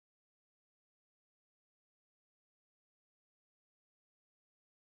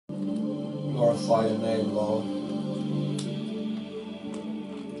Glorify your name, Lord.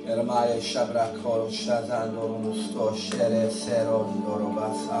 Ermaya Shabrakoro Shazandoro Musto Shere Serondoro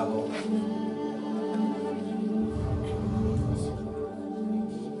Basabo.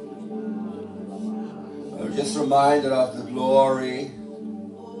 I'm just reminded of the glory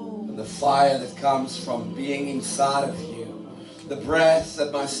and the fire that comes from being inside of you. The breath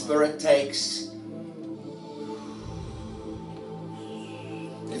that my spirit takes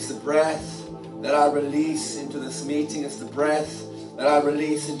is the breath that I release into this meeting. It's the breath that I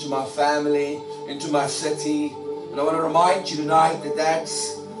release into my family, into my city. And I want to remind you tonight that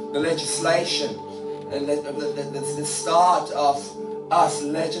that's the legislation and that's the start of us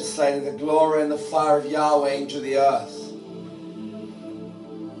legislating the glory and the fire of Yahweh into the earth.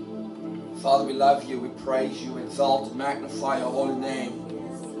 Father, we love you, we praise you, exalt and magnify your holy name.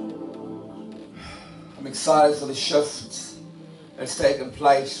 I'm excited for the shift that's taken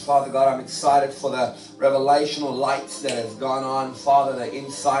place. Father God, I'm excited for the revelational lights that has gone on. Father, the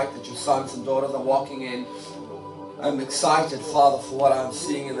insight that your sons and daughters are walking in. I'm excited, Father, for what I'm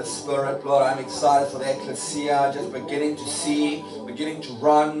seeing in the Spirit. Lord, I'm excited for the ecclesia, just beginning to see, beginning to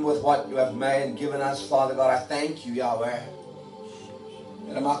run with what you have made and given us, Father God. I thank you, Yahweh.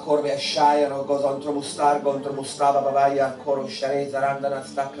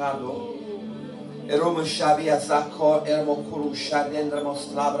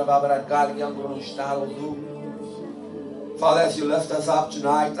 Father, as you lift us up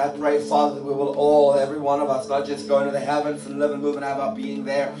tonight, I pray, Father, that we will all, every one of us, not just go into the heavens and live and move and have our being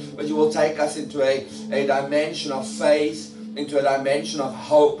there, but you will take us into a dimension of faith, into a dimension of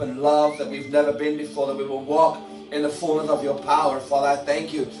hope and love that we've never been before, that we will walk in the fullness of your power. Father, I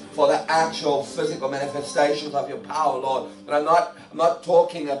thank you for the actual physical manifestations of your power, Lord. But I'm not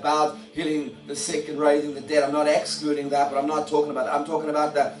talking about healing the sick and raising the dead. I'm not excluding that, but I'm not talking about that. I'm talking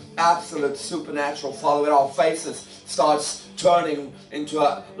about the absolute supernatural, Father, where our faces starts turning into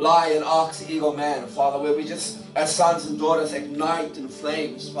a lion, ox, eagle, man, Father, where we just, as sons and daughters, ignite in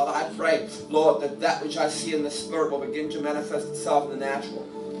flames. Father, I pray, Lord, that which I see in the Spirit will begin to manifest itself in the natural.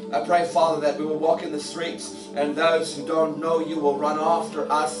 I pray, Father, that we will walk in the streets and those who don't know you will run after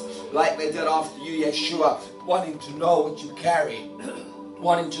us like they did after you, Yeshua, wanting to know what you carry,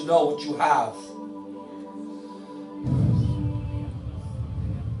 wanting to know what you have.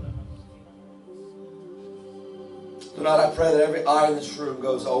 Tonight I pray that every eye in this room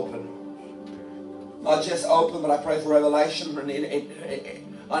goes open. Not just open, but I pray for revelation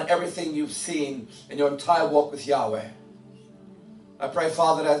on everything you've seen in your entire walk with Yahweh. I pray,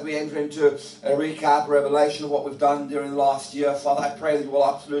 Father, that as we enter into a recap, revelation of what we've done during the last year, Father, I pray that you will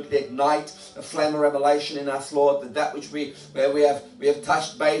absolutely ignite a flame of revelation in us, Lord, that which we have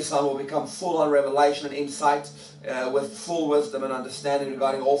touched base on will become full on revelation and insight with full wisdom and understanding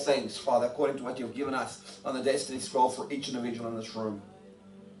regarding all things, Father, according to what you've given us on the destiny scroll for each individual in this room.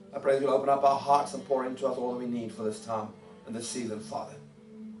 I pray that you'll open up our hearts and pour into us all that we need for this time and this season, Father.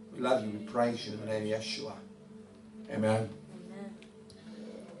 We love you, we praise you in the name of Yeshua. Amen.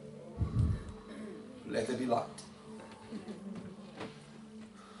 Let there be light.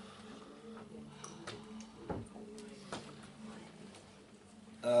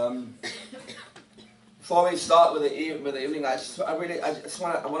 Before we start with the evening, I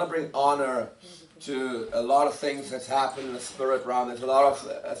want to bring honor to a lot of things that's happened in the spirit realm. There's a lot of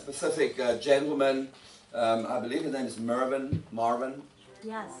a specific gentleman. I believe his name is Marvin.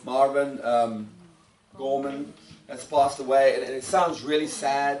 Yes. Marvin Gorman has passed away, and it sounds really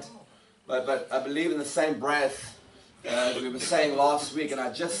sad. But I believe in the same breath we were saying last week, and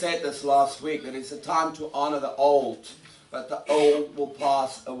I just said this last week, that it's a time to honor the old, but the old will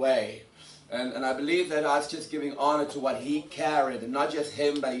pass away. And I believe that I was just giving honor to what he carried, and not just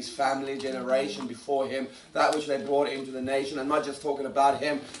him, but his family, generation before him, that which they brought into the nation. I'm not just talking about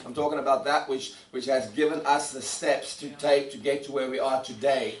him, I'm talking about that which has given us the steps to take to get to where we are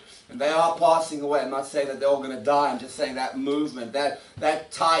today. And they are passing away. I'm not saying that they're all going to die, I'm just saying that movement,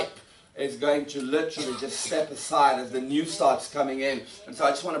 that type is going to literally just step aside as the new starts coming in. And so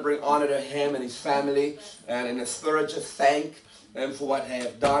I just want to bring honor to him and his family, and in the spirit just thank them for what they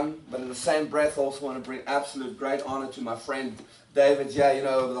have done. But in the same breath also want to bring absolute great honor to my friend David. Yeah, you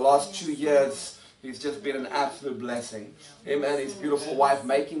know, over the last 2 years he's just been an absolute blessing. Him and his beautiful wife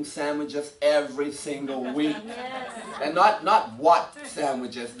making sandwiches every single week. And not what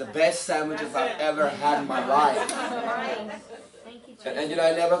sandwiches, the best sandwiches I've ever had in my life. And you know,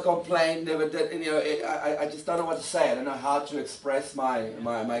 I never complained, never did, you know, I just don't know what to say. I don't know how to express my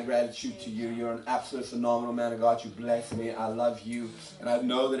gratitude to you. You're an absolute phenomenal man of God. You bless me. I love you. And I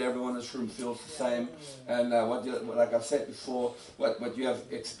know that everyone in this room feels the same. And like I've said before, what you have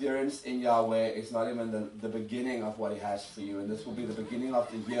experienced in Yahweh is not even the beginning of what He has for you. And this will be the beginning of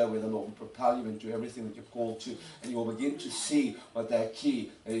the year where the Lord will propel you into everything that you're called to. And you will begin to see what that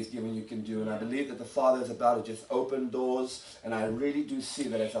key that He's given you can do. And I believe that the Father is about to just open doors. And I really do see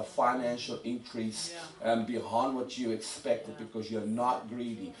that as a financial increase beyond what you expected, because you're not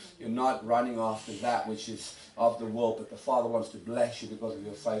greedy. You're not running after that which is of the world, but the Father wants to bless you because of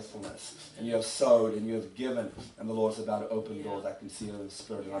your faithfulness. And you have sowed and you have given, and the Lord's about to open doors. I can see it in the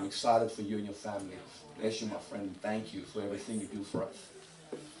Spirit, and I'm excited for you and your family. Bless you, my friend, and thank you for everything you do for us.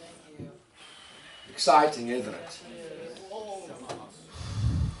 Exciting, isn't it?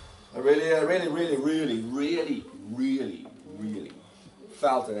 I really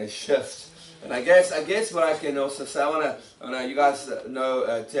felt it, a shift. And I guess what I can also say, you guys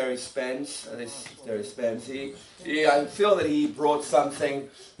know Terry Spence. Terry Spence. I feel that he brought something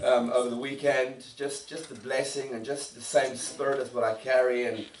over the weekend, just a blessing and just the same spirit as what I carry,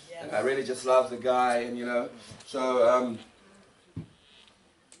 and I really just love the guy, and you know, so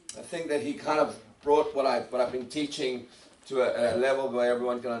I think that he kind of brought what I've been teaching to a level where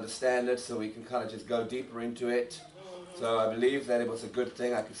everyone can understand it, so we can kind of just go deeper into it. So I believe that it was a good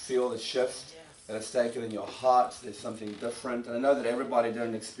thing. I could feel the shift that it's taken in your heart. There's something different. And I know that everybody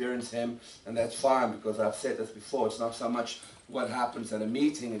didn't experience him, and that's fine, because I've said this before. It's not so much what happens at a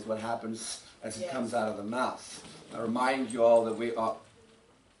meeting, it's what happens as it comes out of the mouth. I remind you all that we are...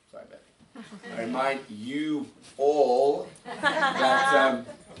 Sorry, baby. I remind you all that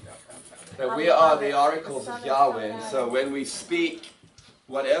we are the oracles of Yahweh. And so when we speak,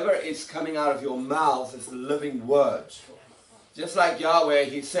 whatever is coming out of your mouth is the living word. Just like Yahweh,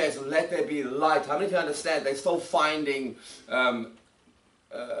 He says, let there be light. How many of you understand they're still finding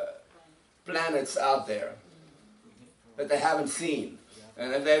planets out there that they haven't seen?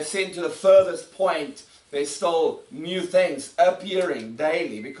 And if they've seen to the furthest point, there's still new things appearing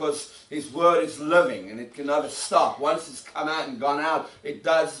daily, because His word is living and it can never stop. Once it's come out and gone out, it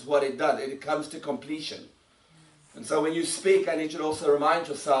does what it does. It comes to completion. And so when you speak, I need you to also remind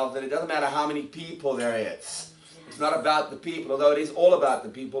yourself that it doesn't matter how many people there is. It's not about the people, although it is all about the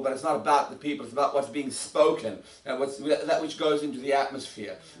people, but it's not about the people. It's about what's being spoken, and that which goes into the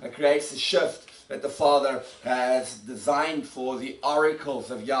atmosphere. It creates the shift that the Father has designed for the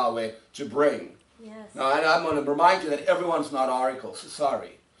oracles of Yahweh to bring. Yes. Now, and I'm going to remind you that everyone's not oracles.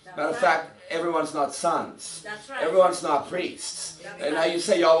 Sorry. Matter of fact, everyone's not sons. That's right. Everyone's not priests. And now you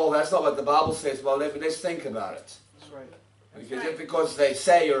say, oh, well, that's not what the Bible says. Well, let's think about it. That's right. Because just because they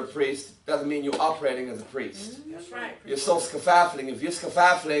say you're a priest doesn't mean you're operating as a priest. That's right. You're still skefaffling. If you're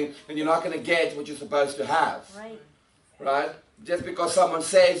skefaffling, then you're not going to get what you're supposed to have. Right. Right? Just because someone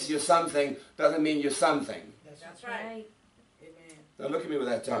says you're something doesn't mean you're something. That's right. Don't look at me with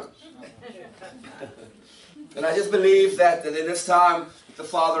that tongue. And I just believe that in this time, the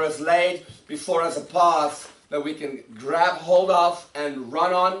Father has laid before us a path that we can grab hold of and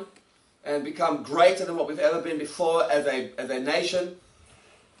run on and become greater than what we've ever been before as a nation,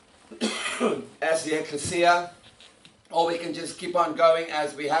 as the ecclesia, or we can just keep on going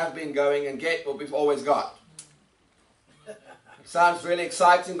as we have been going and get what we've always got. It sounds really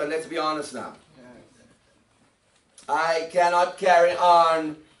exciting, but let's be honest now. I cannot carry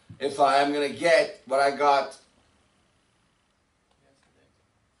on if I am going to get what I got.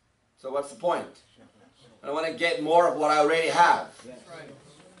 So what's the point? I want to get more of what I already have.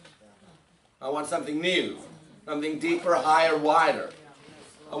 I want something new, something deeper, higher, wider.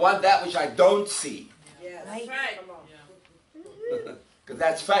 I want that which I don't see. That's right. Because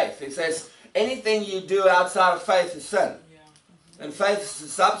that's faith. He says, anything you do outside of faith is sin. And faith is the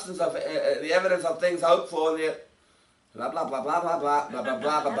substance of, the evidence of things hoped for, and the blah, blah, blah, blah, blah, blah, blah,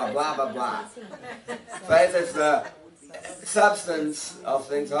 blah, blah, blah, blah, blah, blah. Faith is the substance of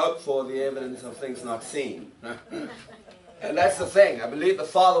things hoped for, the evidence of things not seen. And that's the thing. I believe the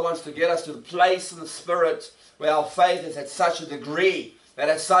Father wants to get us to the place in the Spirit where our faith is at such a degree that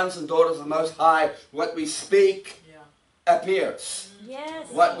as sons and daughters of the Most High, what we speak appears. Yes.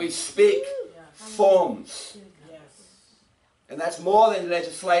 What we speak forms. And that's more than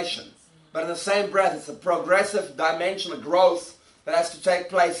legislation. But in the same breath, it's a progressive dimension of growth that has to take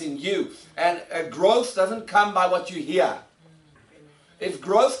place in you. And growth doesn't come by what you hear. If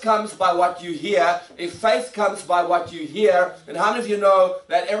growth comes by what you hear, if faith comes by what you hear, then how many of you know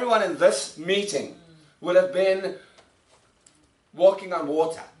that everyone in this meeting would have been walking on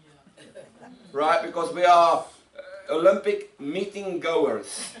water? Right? Because we are Olympic meeting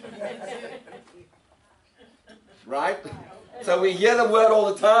goers. Right? So we hear the word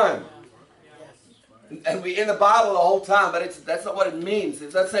all the time. And we're in the Bible the whole time, but that's not what it means.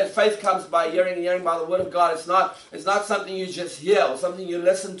 It doesn't say faith comes by hearing and hearing by the word of God. It's not something you just hear or something you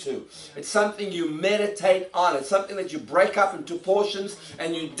listen to. It's something you meditate on. It's something that you break up into portions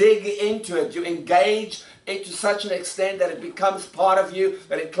and you dig into it. You engage it to such an extent that it becomes part of you,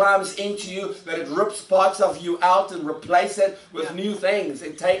 that it climbs into you, that it rips parts of you out and replace it with new things.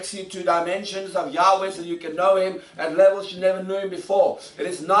 It takes you to dimensions of Yahweh so you can know Him at levels you never knew Him before. It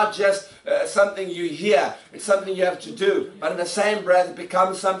is not just something you hear. It's something you have to do. But in the same breath, it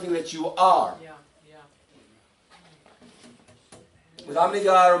becomes something that you are. Because how many of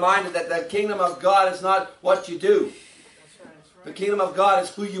you are reminded that the kingdom of God is not what you do? The kingdom of God is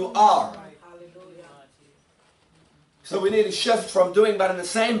who you are. So we need to shift from doing, but in the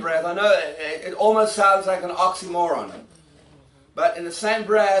same breath, I know it almost sounds like an oxymoron. But in the same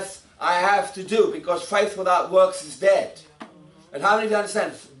breath, I have to do, because faith without works is dead. And how many of you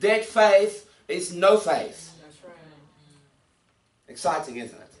understand? Dead faith is no faith. Exciting,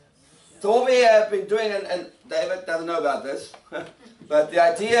 isn't it? So what we have been doing, and David doesn't know about this, but the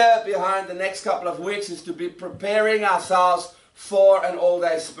idea behind the next couple of weeks is to be preparing ourselves for an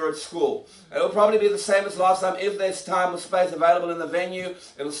all-day spirit school. It will probably be the same as last time. If there's time or space available in the venue,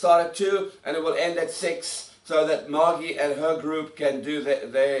 it will start at 2 and it will end at 6, so that Margie and her group can do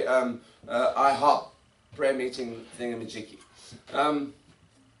their IHOP prayer meeting thingamajiggy.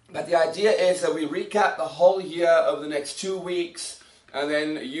 But the idea is that we recap the whole year over the next 2 weeks, and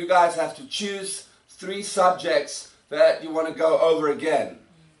then you guys have to choose 3 subjects that you want to go over again.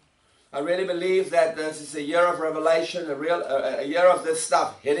 I really believe that this is a year of revelation, a year of this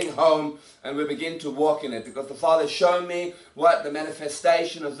stuff hitting home, and we begin to walk in it, because the Father showed me what the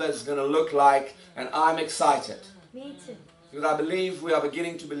manifestation of this is going to look like, and I'm excited. Me too. Because I believe we are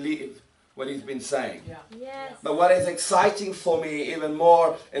beginning to believe what He's been saying. Yes. But what is exciting for me even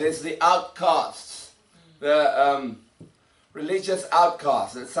more, it is the outcasts, the religious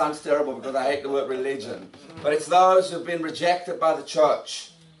outcasts. It sounds terrible because I hate the word religion, but it's those who've been rejected by the church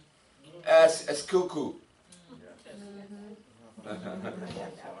as cuckoo.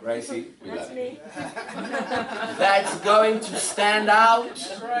 Gracie, we love you. That's going to stand out.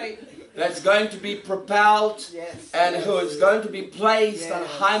 That's right. That's going to be propelled, Yes. and who is going to be placed on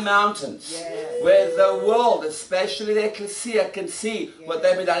Yes. high mountains, Yes. where the world, especially the ecclesia, can see what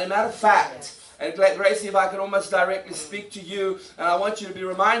they've been done. As a matter of fact, and Gracie, if I can almost directly speak to you, and I want you to be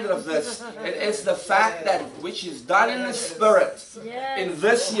reminded of this, it is the fact that which is done in the Spirit Yes. in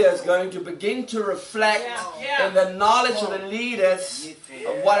this year is going to begin to reflect in the knowledge of the leaders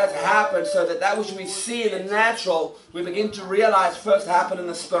of what has happened, so that which we see in the natural, we begin to realize first happened in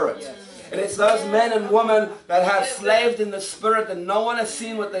the Spirit. And it's those men and women that have slaved in the Spirit and no one has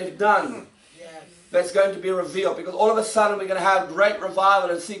seen what they've done that's going to be revealed, because all of a sudden we're going to have great revival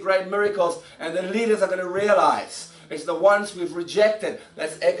and see great miracles, and the leaders are going to realize it's the ones we've rejected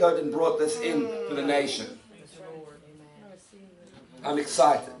that's echoed and brought this in to the nation. I'm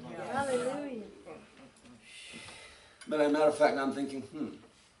excited. Hallelujah. But as a matter of fact, I'm thinking,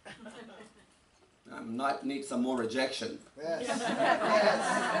 I might need some more rejection.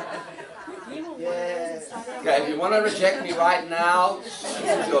 Okay, if you want to reject me right now, this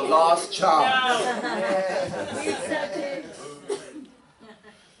is your last chance.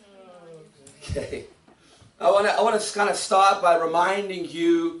 Okay. I want to kind of start by reminding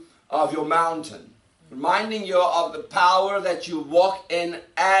you of your mountain. Reminding you of the power that you walk in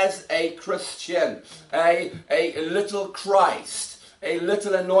as a Christian. A little Christ. A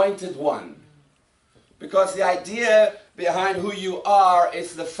little anointed one. Because the idea behind who you are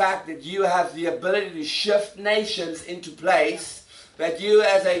is the fact that you have the ability to shift nations into place. That you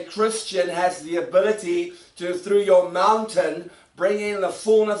as a Christian has the ability to, through your mountain, bring in the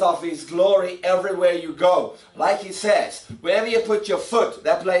fullness of His glory everywhere you go. Like He says, wherever you put your foot,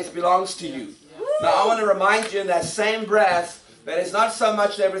 that place belongs to you. Now I want to remind you in that same breath that it's not so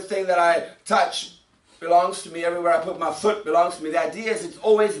much everything that I touch belongs to me, everywhere I put my foot belongs to me. The idea is it's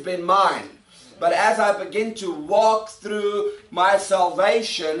always been mine. But as I begin to walk through my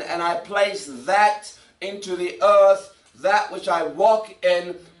salvation and I place that into the earth, that which I walk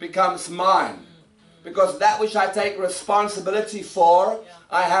in becomes mine. Because that which I take responsibility for,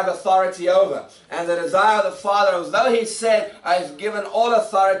 I have authority over. And the desire of the Father, although He said, I've given all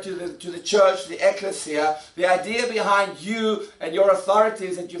authority to the church, the ecclesia, the idea behind you and your authority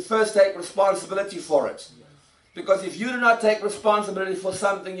is that you first take responsibility for it. Because if you do not take responsibility for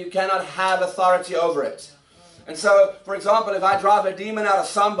something, you cannot have authority over it. And so, for example, if I drive a demon out of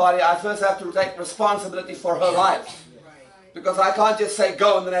somebody, I first have to take responsibility for her life. Because I can't just say,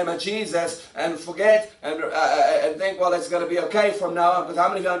 go in the name of Jesus, and forget, and think, well, it's going to be okay from now on. Because how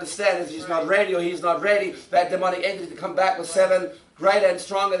many of you understand if he's not ready or he's not ready, that demonic entity to come back with 7 greater and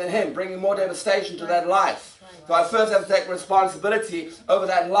stronger than him, bringing more devastation to that life. So I first have to take responsibility over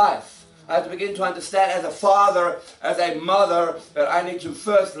that life. I have to begin to understand as a father, as a mother, that I need to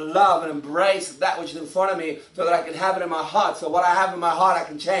first love and embrace that which is in front of me so that I can have it in my heart. So what I have in my heart, I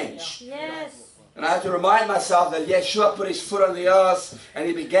can change. Yes. And I have to remind myself that Yeshua put his foot on the earth and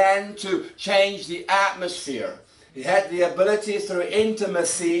he began to change the atmosphere. He had the ability through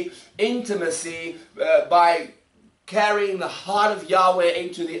intimacy by carrying the heart of Yahweh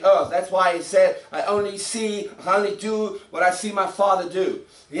into the earth. That's why he said, I only do what I see my Father do.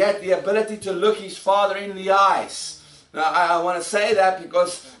 He had the ability to look his Father in the eyes. Now, I want to say that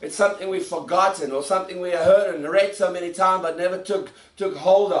because it's something we've forgotten or something we heard and read so many times but never took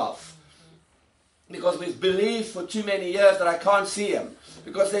hold of. Because we've believed for too many years that I can't see him.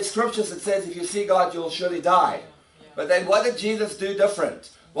 Because there's scriptures that says if you see God, you'll surely die. But then what did Jesus do different?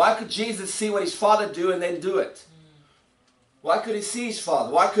 Why could Jesus see what his Father do and then do it? Why could he see his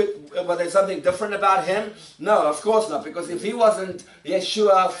Father? Was there something different about him? No, of course not. Because if he wasn't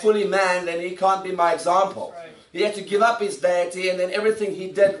Yeshua fully man, then he can't be my example. He had to give up his deity, and then everything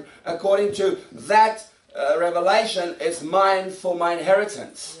he did according to that revelation is mine for my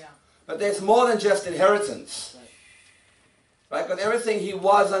inheritance. But there's more than just inheritance. Right? Because everything he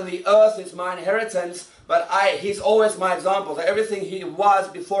was on the earth is my inheritance, but he's always my example. So everything he was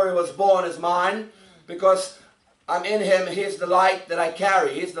before he was born is mine, because I'm in him. He's the light that I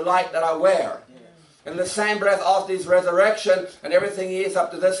carry. He's the light that I wear. In the same breath after his resurrection and everything he is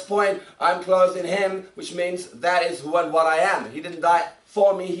up to this point, I'm clothed in him, which means that is what I am. He didn't die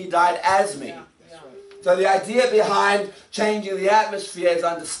for me, he died as me. So the idea behind changing the atmosphere is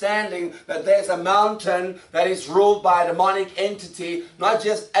understanding that there's a mountain that is ruled by a demonic entity, not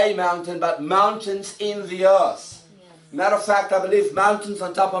just a mountain, but mountains in the earth. Matter of fact, I believe mountains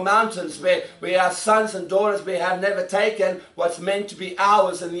on top of mountains, where we are sons and daughters, we have never taken what's meant to be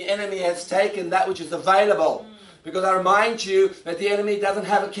ours, and the enemy has taken that which is available. Because I remind you that the enemy doesn't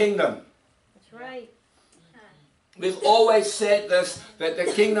have a kingdom. That's right. We've always said this, that the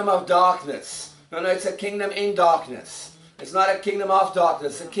kingdom of darkness, no, it's a kingdom in darkness. It's not a kingdom of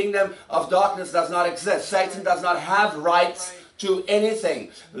darkness. The kingdom of darkness does not exist. Satan does not have rights to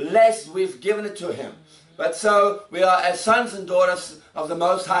anything, lest we've given it to him. But so we are, as sons and daughters of the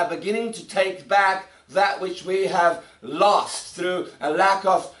Most High, beginning to take back that which we have lost through a lack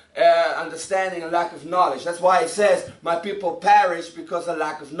of understanding, a lack of knowledge. That's why he says, my people perish because of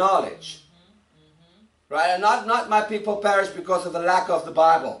lack of knowledge. Right? And not my people perish because of the lack of the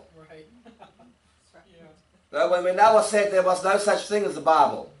Bible. Right. When that was said, there was no such thing as the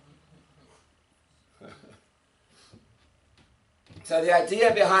Bible. So the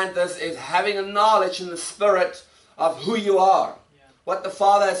idea behind this is having a knowledge in the spirit of who you are. What the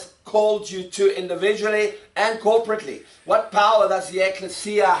Father has called you to individually and corporately. What power does the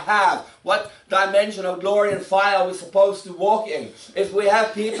ecclesia have? What dimension of glory and fire are we supposed to walk in? If we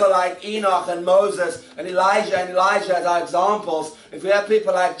have people like Enoch and Moses and Elijah as our examples, if we have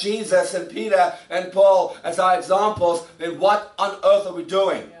people like Jesus and Peter and Paul as our examples, then what on earth are we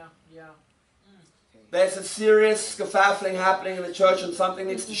doing? There's a serious skedaddling happening in the church, and something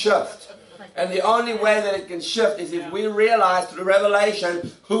needs to shift. And the only way that it can shift is if we realize through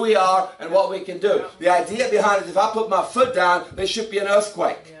revelation who we are and what we can do. The idea behind it is if I put my foot down, there should be an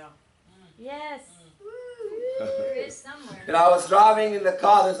earthquake. Yes. There is somewhere. And I was driving in the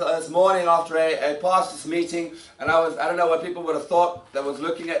car this morning after a pastor's meeting, and I don't know what people would have thought that was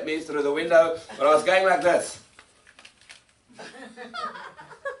looking at me through the window, but I was going like this.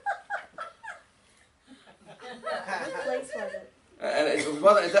 What place was it? And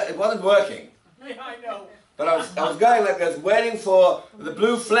it wasn't working. Yeah, I know. But I was going like this, waiting for the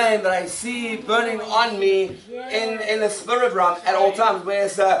blue flame that I see burning on me in the spirit realm at all times.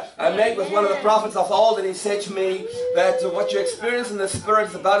 Whereas I met with one of the prophets of old, and he said to me that what you experience in the spirit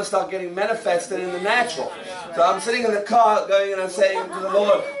is about to start getting manifested in the natural. So I'm sitting in the car going and I'm saying to the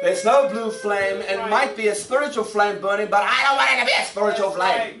Lord, there's no blue flame, and it might be a spiritual flame burning, but I don't want it to be a spiritual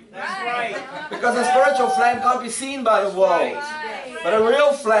flame. That's right. Because a spiritual flame can't be seen by the world. But a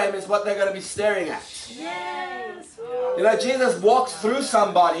real flame is what they're going to be staring at. Yes. You know, Jesus walks through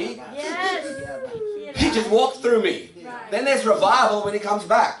somebody. Yes. He just walked through me. Then there's revival when he comes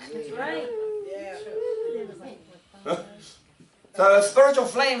back. That's right. So a spiritual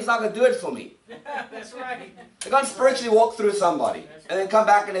flame is not going to do it for me. That's right. I can't spiritually walk through somebody and then come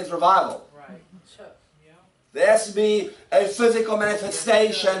back and there's revival. Right. There has to be a physical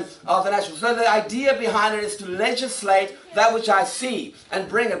manifestation of the natural. So the idea behind it is to legislate that which I see and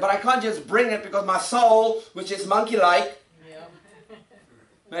bring it. But I can't just bring it because my soul, which is monkey-like,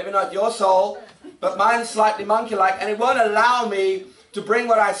 maybe not your soul, but mine is slightly monkey-like, and it won't allow me to bring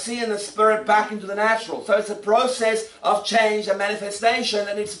what I see in the spirit back into the natural. So it's a process of change and manifestation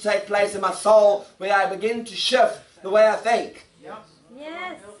that needs to take place in my soul, where I begin to shift the way I think.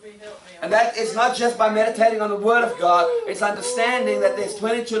 Yes. And that is not just by meditating on the Word of God, it's understanding that there's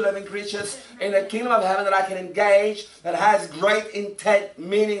 22 living creatures in the kingdom of heaven that I can engage, that has great intent,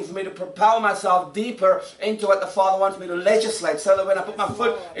 meaning for me to propel myself deeper into what the Father wants me to legislate, so that when I put my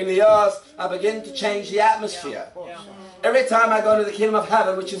foot in the earth, I begin to change the atmosphere. Every time I go to the kingdom of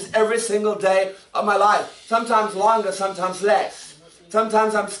heaven, which is every single day of my life, sometimes longer, sometimes less.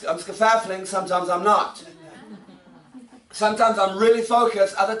 Sometimes I'm skedaddling, sometimes I'm not. Sometimes I'm really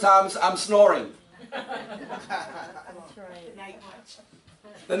focused, other times I'm snoring. That's right. Night watch.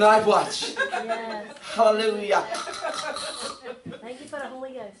 The night watch. Yes. Hallelujah. Thank you for the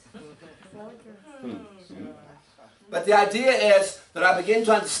Holy Ghost. Flow through. But the idea is that I begin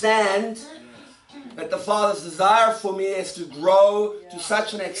to understand that the Father's desire for me is to grow to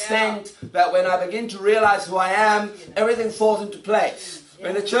such an extent that when I begin to realize who I am, everything falls into place.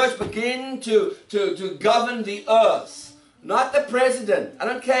 When the church begins to govern the earth, not the president. I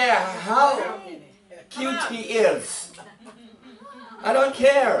don't care how cute he is. I don't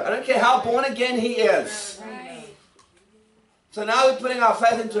care. I don't care how born again he is. So now we're putting our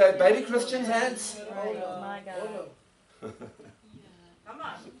faith into a baby Christian's hands. My God.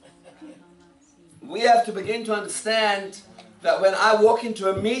 We have to begin to understand that when I walk into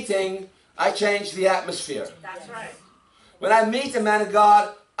a meeting, I change the atmosphere. That's right. When I meet a man of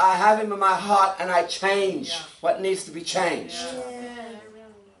God, I have him in my heart and I change what needs to be changed.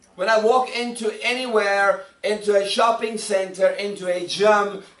 When I walk into anywhere, into a shopping center, into a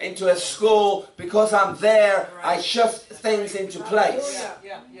gym, into a school, because I'm there, I shift things into place.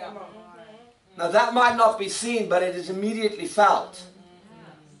 Now that might not be seen, but it is immediately felt.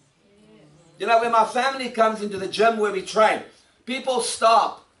 You know, when my family comes into the gym where we train, people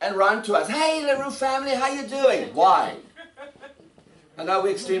stop and run to us. Hey, Le Roux family, how you doing? Why? I know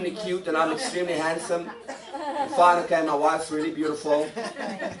we're extremely cute and I'm extremely handsome. Fine, okay, my wife's really beautiful.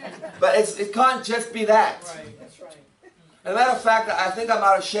 But it can't just be that. As a matter of fact, I think I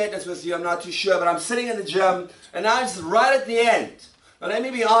might have shared this with you, I'm not too sure, but I'm sitting in the gym and now it's right at the end. Now let me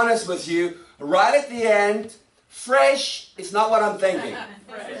be honest with you, right at the end, fresh is not what I'm thinking.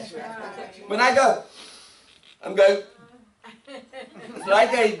 When I go, I'm going, it's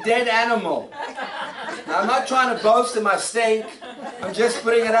like a dead animal. Now, I'm not trying to boast in my stink, I'm just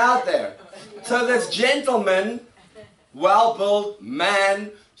putting it out there. So this gentleman, well-built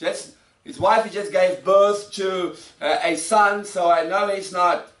man, his wife, he just gave birth to a son, so I know he's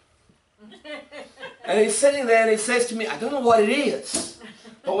not. And he's sitting there and he says to me, I don't know what it is,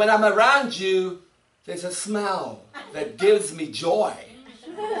 but when I'm around you, there's a smell that gives me joy.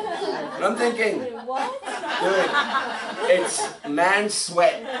 And I'm thinking, What? dude, it's man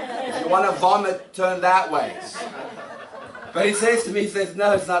sweat. If you want to vomit, turn that way. But he says to me, he says,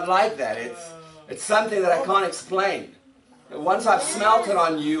 no, it's not like that. It's something that I can't explain. And once I've smelt it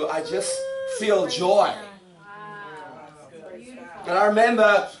on you, I just feel joy. And I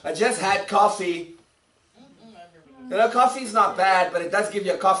remember I just had coffee. You know, coffee's not bad, but it does give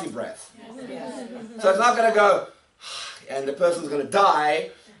you a coffee breath. So it's not going to go, and the person's going to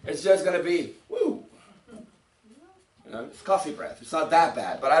die. It's just going to be, woo. You know, it's coffee breath. It's not that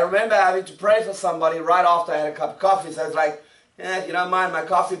bad. But I remember having to pray for somebody right after I had a cup of coffee. So I was like, if you don't mind my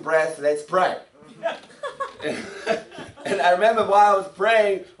coffee breath, let's pray. And I remember while I was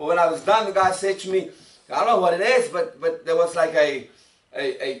praying, or when I was done, the guy said to me, I don't know what it is, but there was like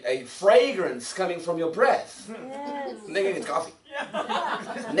a fragrance coming from your breath. Yes. I'm thinking it's coffee.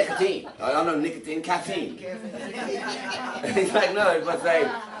 Nicotine. I don't know, nicotine, caffeine. And he's like, no, it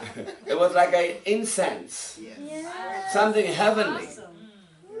was like an incense. Yes. Something heavenly.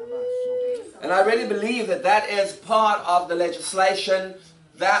 And I really believe that that is part of the legislation,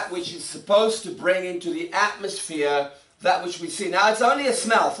 that which is supposed to bring into the atmosphere that which we see. Now, it's only a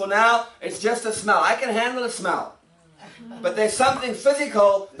smell. For now, it's just a smell. I can handle a smell. But there's something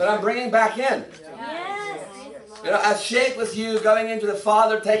physical that I'm bringing back in. Yes. You know, I've shared with you going into the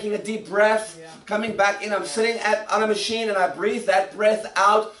Father, taking a deep breath, coming back in. I'm sitting on a machine and I breathe that breath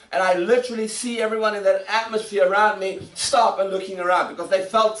out and I literally see everyone in that atmosphere around me stop and looking around because they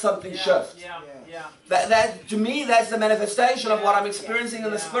felt something shift. That to me, that's the manifestation of what I'm experiencing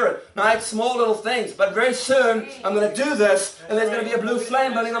in the Spirit. Now, it's small little things, but very soon I'm going to do this and there's going to be a blue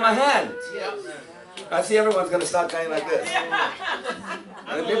flame burning on my hand. I see everyone's going to start going like this.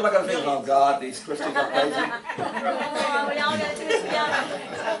 And people are going to think, oh God, these Christians are crazy. Oh, we all got to do this together.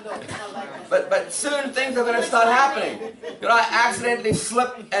 But soon things are going to start happening. You know, I accidentally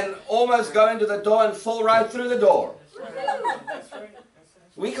slip and almost go into the door and fall right through the door.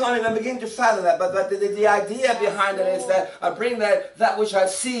 We can't even begin to fathom that, but the idea behind it is that I bring that which I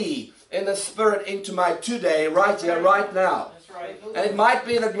see in the Spirit into my today, right here, right now. And it might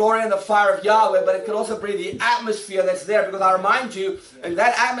be the glory and the fire of Yahweh, but it could also be the atmosphere that's there, because I remind you, in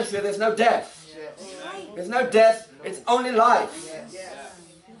that atmosphere there's no death. There's no death, it's only life.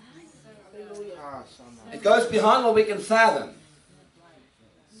 It goes beyond what we can fathom.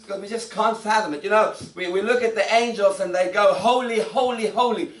 Because we just can't fathom it. You know, we look at the angels and they go, holy, holy,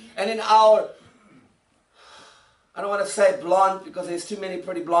 holy. And in our, I don't want to say blonde because there's too many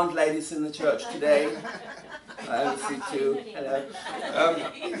pretty blonde ladies in the church today. I only see two.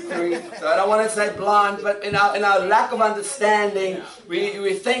 Three. So I don't want to say blonde, but in our lack of understanding,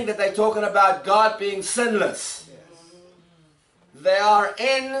 we think that they're talking about God being sinless. They are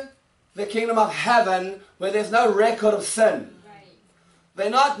in the kingdom of heaven where there's no record of sin. They're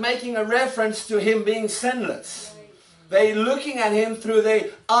not making a reference to Him being sinless. They're looking at Him through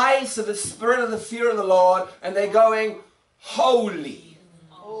the eyes of the Spirit of the fear of the Lord, and they're going, holy.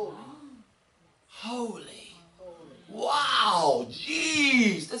 Holy. Wow,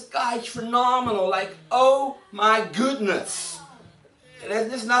 jeez, this guy's phenomenal. Like, oh my goodness. There's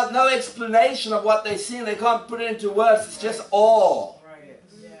just no explanation of what they see, and they can't put it into words. It's just awe.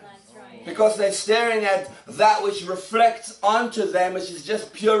 Because they're staring at that which reflects onto them, which is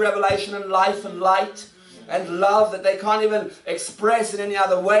just pure revelation and life and light and love that they can't even express in any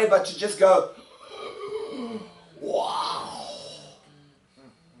other way, but to just go, wow.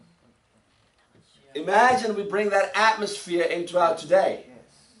 Imagine we bring that atmosphere into our today.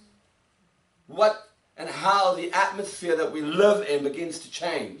 What and how the atmosphere that we live in begins to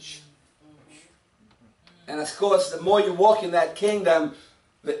change. And of course, the more you walk in that kingdom,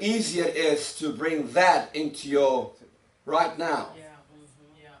 the easier it is to bring that into your right now.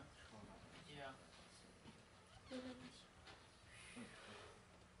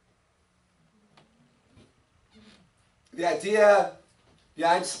 The idea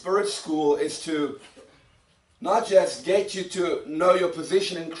behind Spirit School is to not just get you to know your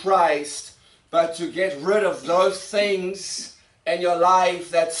position in Christ, but to get rid of those things in your life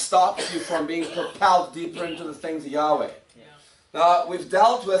that stops you from being propelled deeper into the things of Yahweh. Now, we've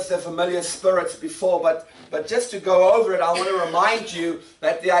dealt with the familiar spirits before, but just to go over it, I want to remind you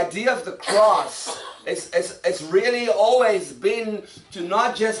that the idea of the cross is really always been to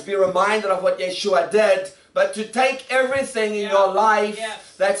not just be reminded of what Yeshua did, but to take everything in your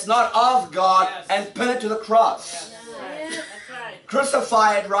life that's not of God and pin it to the cross.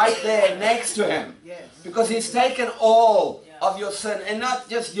 Crucify it right there next to Him. Because He's taken all of your sin, and not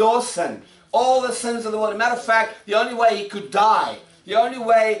just your sin. All the sins of the world. As a matter of fact, the only way He could die, the only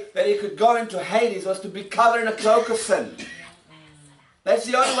way that He could go into Hades was to be covered in a cloak of sin. That's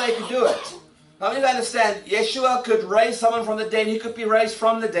the only way He could do it. Now you understand, Yeshua could raise someone from the dead. He could be raised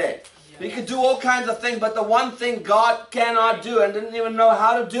from the dead. He could do all kinds of things, but the one thing God cannot do and didn't even know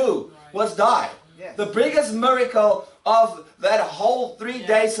how to do was die. The biggest miracle of that whole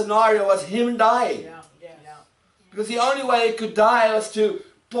 3-day scenario was Him dying. Because the only way He could die was to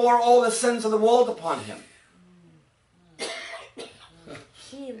pour all the sins of the world upon Him.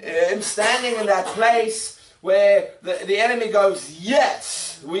 Him standing in that place where the enemy goes,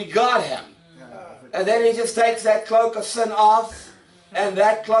 yes, we got him. And then He just takes that cloak of sin off, and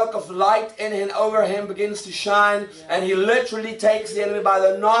that cloak of light in and over Him begins to shine, and He literally takes the enemy by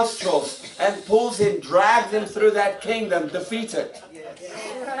the nostrils and pulls him, drags him through that kingdom, defeated.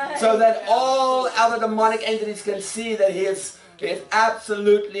 So that all other demonic entities can see that He is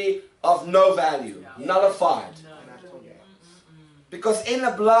absolutely of no value, nullified. Because in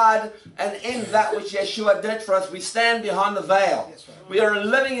the blood and in that which Yeshua did for us, we stand behind the veil. We are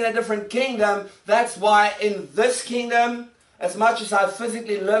living in a different kingdom. That's why in this kingdom, as much as I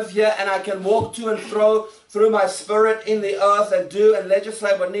physically live here and I can walk to and fro through my spirit in the earth and do and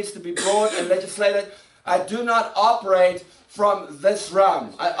legislate what needs to be brought and legislated, I do not operate from this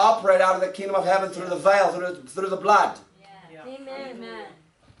realm. I operate out of the kingdom of heaven through the veil, through the blood. Amen.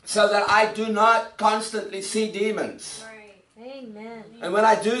 So that I do not constantly see demons. Amen. And when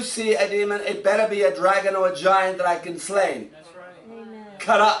I do see a demon, it better be a dragon or a giant that I can slay. Amen.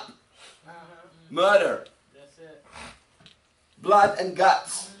 Cut up. Murder. Blood and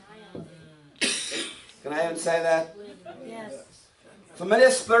guts. Can I even say that? Yes.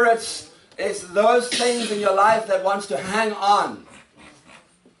 Familiar spirits is those things in your life that wants to hang on.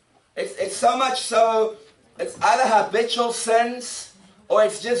 It's so much so, it's either habitual sins or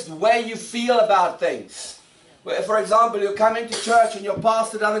it's just the way you feel about things. Where, for example, you come into church and your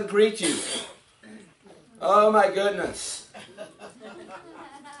pastor doesn't greet you. Oh my goodness.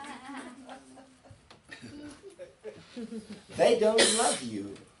 They don't love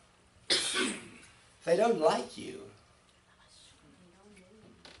you. They don't like you.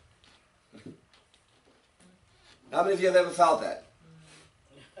 How many of you have ever felt that?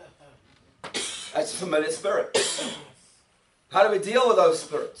 That's a familiar spirit. How do we deal with those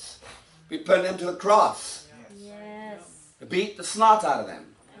spirits? We pin them to the cross. Yes. Beat the snot out of them.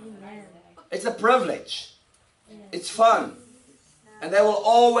 Amen. It's a privilege. It's fun. And they will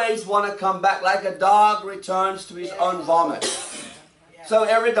always want to come back like a dog returns to his own vomit. So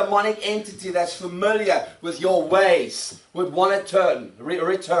every demonic entity that's familiar with your ways would want to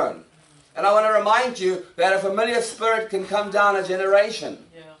return. And I want to remind you that a familiar spirit can come down a generation.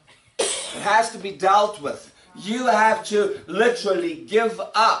 It has to be dealt with. You have to literally give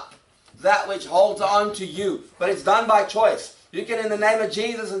up that which holds on to you. But it's done by choice. You can, in the name of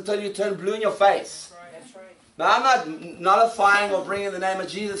Jesus, until you turn blue in your face. That's right. Now, I'm not nullifying or bringing the name of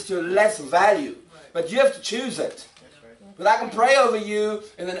Jesus to less value. But you have to choose it. But I can pray over you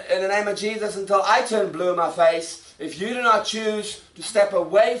in the name of Jesus until I turn blue in my face. If you do not choose to step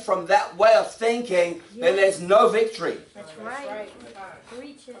away from that way of thinking, then there's no victory. That's right.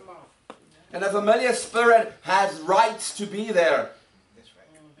 Preach it. And a familiar spirit has rights to be there.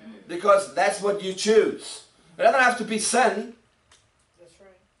 Because that's what you choose. It doesn't have to be sin.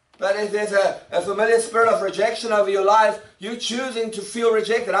 But if there's a familiar spirit of rejection over your life, you're choosing to feel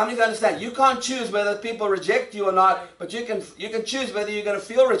rejected. How many of you understand? You can't choose whether people reject you or not, but you can choose whether you're going to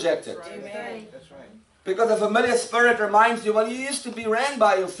feel rejected. Amen. Because a familiar spirit reminds you, well, you used to be ran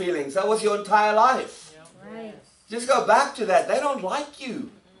by your feelings. That was your entire life. Right. Just go back to that. They don't like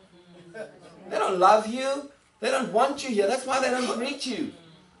you. They don't love you. They don't want you here. That's why they don't greet you.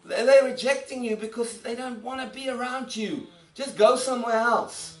 They're rejecting you because they don't want to be around you. Just go somewhere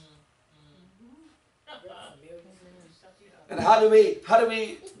else. And how do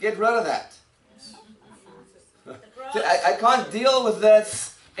we get rid of that? I can't deal with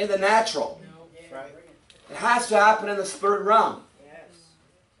this in the natural. It has to happen in the spirit realm.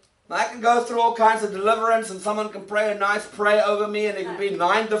 Now, I can go through all kinds of deliverance and someone can pray a nice prayer over me and it can be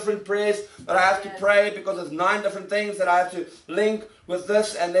 9 different prayers that I have to pray because there's 9 different things that I have to link with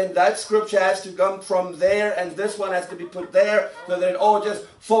this, and then that scripture has to come from there and this one has to be put there so that it all just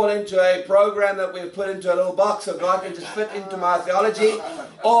fall into a program that we've put into a little box so God can just fit into my theology.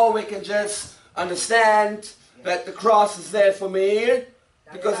 Or we can just understand that the cross is there for me,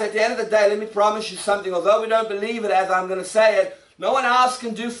 because at the end of the day, let me promise you something, although we don't believe it as I'm going to say it, no one else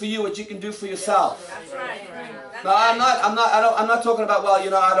can do for you what you can do for yourself. That's right. No, I'm not talking about, well,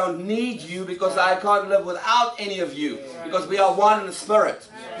 I don't need you because I can't live without any of you. Because we are one in the Spirit.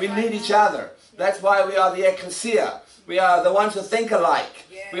 We need each other. That's why we are the ecclesia. We are the ones who think alike.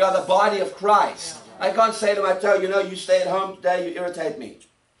 We are the body of Christ. I can't say to my toe, you stay at home today, you irritate me.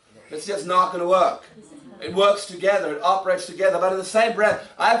 It's just not going to work. It works together. It operates together. But in the same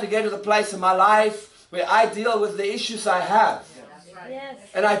breath, I have to get to the place in my life where I deal with the issues I have. Yes.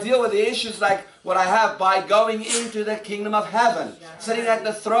 And I deal with the issues like what I have by going into the kingdom of heaven, sitting at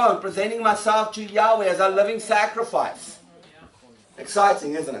the throne, presenting myself to Yahweh as a living sacrifice.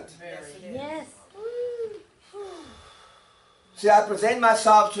 Exciting, isn't it? Yes. See, I present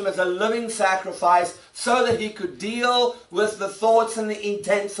myself to Him as a living sacrifice so that He could deal with the thoughts and the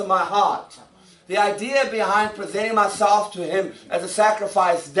intents of my heart. The idea behind presenting myself to Him as a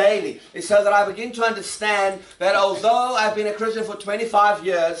sacrifice daily is so that I begin to understand that although I've been a Christian for 25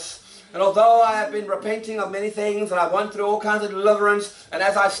 years, and although I have been repenting of many things, and I've gone through all kinds of deliverance, and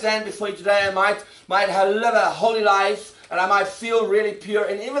as I stand before you today, I might live a holy life, and I might feel really pure,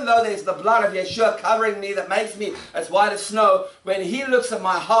 and even though there's the blood of Yeshua covering me that makes me as white as snow, when He looks at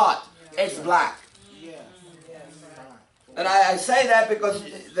my heart, it's black. And I say that because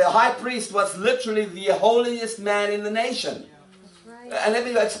the high priest was literally the holiest man in the nation. Right. And let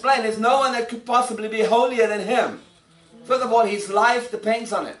me explain, there's no one that could possibly be holier than him. First of all, his life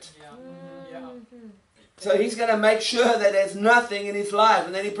depends on it. So He's going to make sure that there's nothing in his life.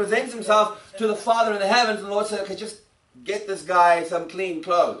 And then He presents Himself to the Father in the heavens, and the Lord said, okay, just get this guy some clean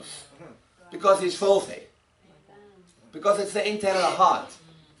clothes. Because he's filthy. Because it's the intent of the heart.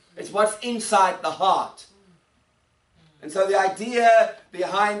 It's what's inside the heart. And so the idea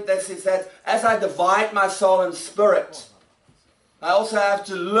behind this is that as I divide my soul and spirit, I also have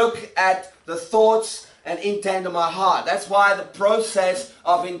to look at the thoughts and intent of my heart. That's why the process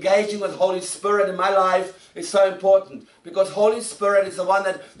of engaging with Holy Spirit in my life is so important. Because Holy Spirit is the one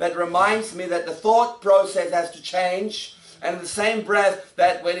that reminds me that the thought process has to change. And in the same breath,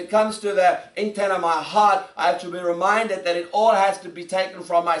 that when it comes to the intent of my heart, I have to be reminded that it all has to be taken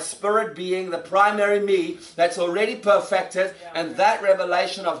from my spirit being, the primary me, that's already perfected. And that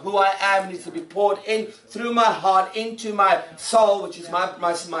revelation of who I am needs to be poured in through my heart into my soul, which is my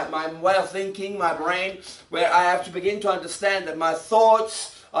way of thinking, my brain, where I have to begin to understand that my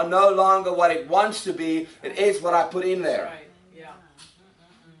thoughts are no longer what it wants to be. It is what I put in there. Right. Yeah.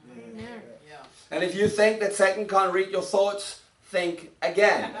 Amen. Yeah. And if you think that Satan can't read your thoughts, think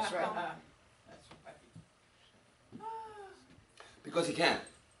again. That's right. That's right. Because he can.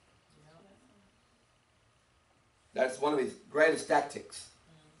 That's one of his greatest tactics,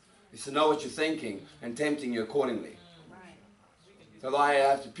 is to know what you're thinking and tempting you accordingly. So I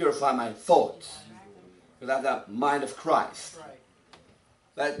have to purify my thoughts without the mind of Christ. Right.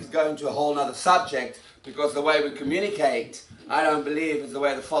 That's going to a whole other subject, because the way we communicate, I don't believe, is the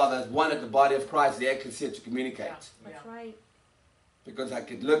way the Father has wanted the body of Christ, the ecclesia, to communicate. That's right. Because I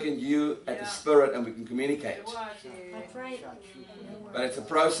could look in you at the Spirit and we can communicate. That's right. But it's a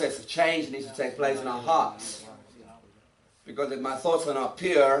process of change that needs to take place in our hearts. Because if my thoughts are not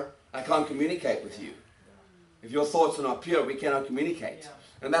pure, I can't communicate with you. If your thoughts are not pure, we cannot communicate.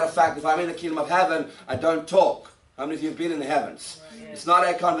 As a matter of fact, if I'm in the kingdom of heaven, I don't talk. How many of you have been in the heavens? It's not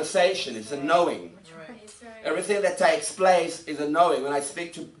a conversation, it's a knowing. Everything that takes place is a knowing. When I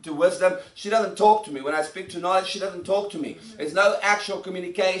speak to wisdom, she doesn't talk to me. When I speak to knowledge, she doesn't talk to me. There's no actual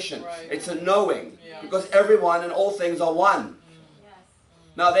communication. It's a knowing. Because everyone and all things are one.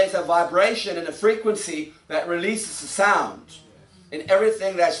 Now there's a vibration and a frequency that releases a sound. In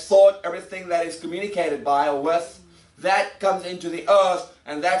everything that's thought, everything that is communicated by or with, that comes into the earth,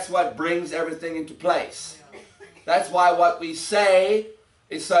 and that's what brings everything into place. That's why what we say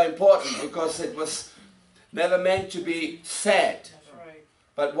is so important, because it was never meant to be said.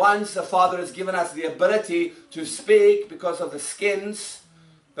 But once the Father has given us the ability to speak because of the skins,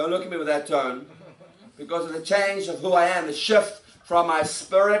 don't look at me with that tone, because of the change of who I am, the shift from my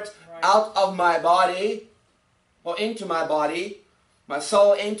spirit out of my body, or into my body, my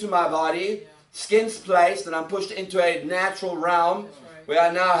soul into my body, skin's placed, and I'm pushed into a natural realm, where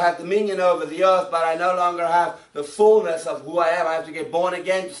I now have dominion over the earth, but I no longer have the fullness of who I am. I have to get born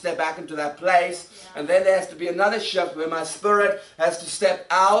again to step back into that place. And then there has to be another shift where my spirit has to step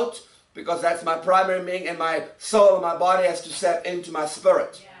out, because that's my primary being, and my soul and my body has to step into my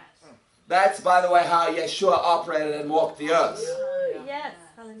spirit. That's, by the way, how Yeshua operated and walked the earth. Yes.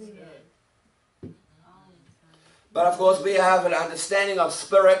 Hallelujah. But of course we have an understanding of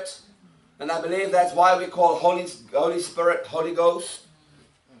spirit, and I believe that's why we call Holy Spirit Holy Ghost.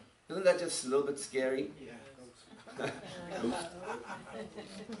 Isn't that just a little bit scary?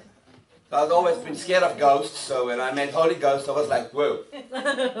 I've always been scared of ghosts, so when I met Holy Ghost, I was like, whoa,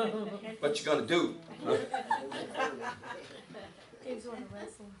 what you gonna do?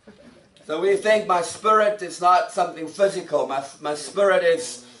 So we think my spirit is not something physical. My spirit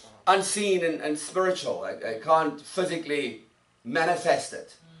is unseen and spiritual. I can't physically manifest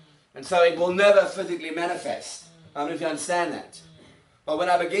it. And so it will never physically manifest. I don't know if you understand that. But when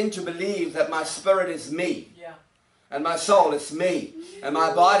I begin to believe that my spirit is me, and my soul is me, and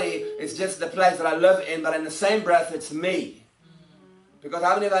my body is just the place that I live in, but in the same breath it's me. Because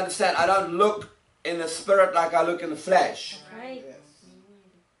how many of you understand, I don't look in the spirit like I look in the flesh. Right.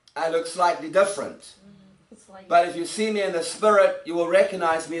 I look slightly different. But if you see me in the spirit, you will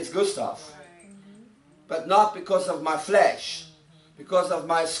recognize me as Gustav. But not because of my flesh, because of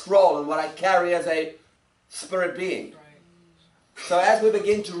my scroll and what I carry as a spirit being. So as we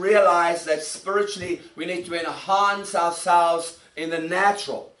begin to realize that spiritually we need to enhance ourselves in the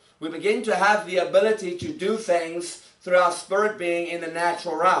natural, we begin to have the ability to do things through our spirit being in the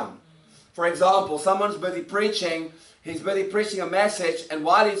natural realm. For example, someone's busy preaching, he's busy preaching a message, and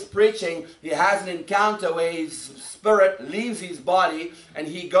while he's preaching, he has an encounter where his spirit leaves his body, and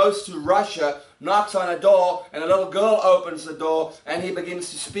he goes to Russia, knocks on a door, and a little girl opens the door, and he begins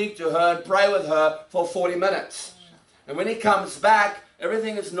to speak to her and pray with her for 40 minutes. And when he comes back,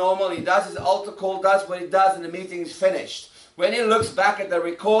 everything is normal. He does his altar call, does what he does, and the meeting is finished. When he looks back at the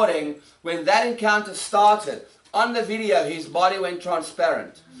recording, when that encounter started, on the video, his body went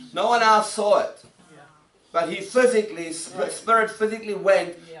transparent. No one else saw it. But he physically, his spirit physically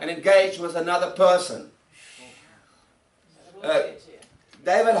went and engaged with another person.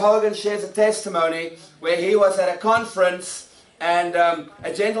 David Hogan shares a testimony where he was at a conference, and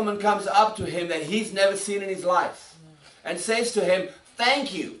a gentleman comes up to him that he's never seen in his life. and says to him,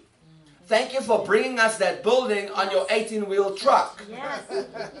 thank you. Thank you for bringing us that building on your 18-wheel truck. Yes.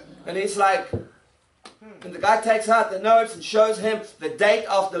 And he's like, and the guy takes out the notes and shows him the date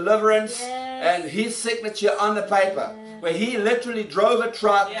of deliverance and his signature on the paper, where he literally drove a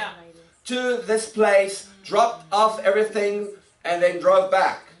truck to this place, dropped off everything, and then drove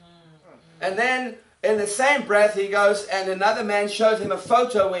back. And then in the same breath he goes, and another man shows him a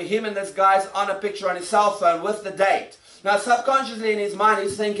photo where him and this guy's on a picture on his cell phone with the date. Now subconsciously in his mind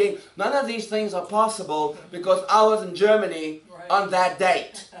he's thinking, none of these things are possible because I was in Germany on that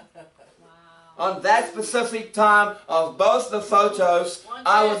date. On that specific time of both the photos,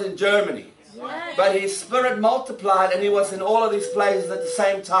 I was in Germany. But his spirit multiplied and he was in all of these places at the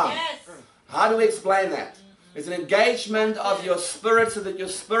same time. How do we explain that? It's an engagement of your spirit so that your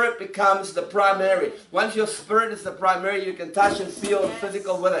spirit becomes the primary. Once your spirit is the primary, you can touch and feel the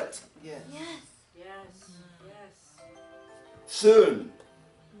physical with it. Soon,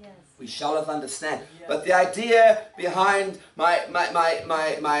 we shall understand. But the idea behind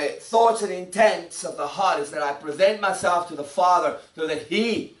my thoughts and intents of the heart is that I present myself to the Father so that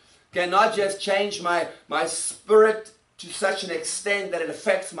He can not just change my spirit to such an extent that it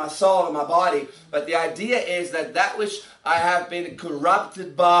affects my soul and my body, but the idea is that that which I have been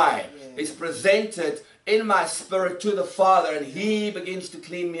corrupted by is presented in my spirit to the Father, and He begins to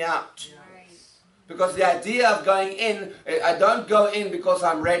clean me out. Because the idea of going in, I don't go in because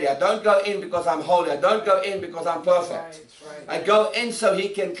I'm ready. I don't go in because I'm holy. I don't go in because I'm perfect. I go in so He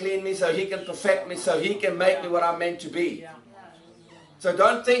can clean me, so He can perfect me, so He can make me what I'm meant to be. So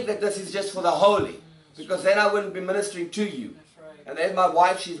don't think that this is just for the holy, because then I wouldn't be ministering to you. And there's my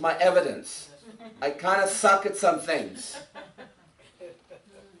wife, she's my evidence. I kind of suck at some things.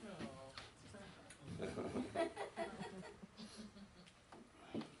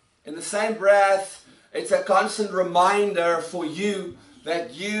 In the same breath, it's a constant reminder for you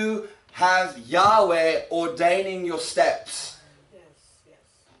that you have Yahweh ordaining your steps.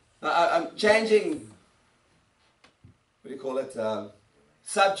 I'm changing, what do you call it,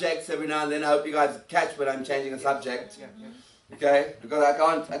 subjects every now and then. I hope you guys catch when I'm changing a subject. Okay? Because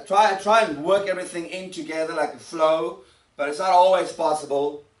I try and work everything in together like a flow, but it's not always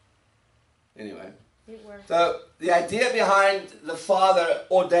possible. Anyway. So the idea behind the Father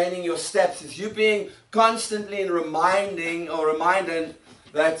ordaining your steps is you being constantly reminded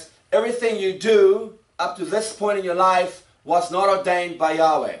that everything you do up to this point in your life was not ordained by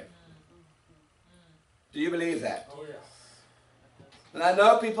Yahweh. Do you believe that? Oh, yes. And I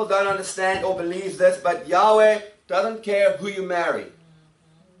know people don't understand or believe this, but Yahweh doesn't care who you marry.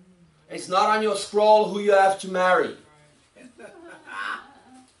 It's not on your scroll who you have to marry.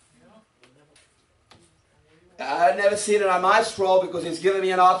 I've never seen it on my scroll because He's given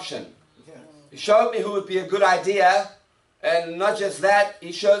me an option. He showed me who would be a good idea, and not just that,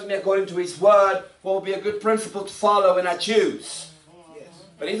 He shows me according to His Word what would be a good principle to follow when I choose.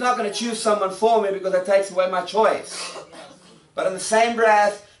 But He's not going to choose someone for me because that takes away my choice. But in the same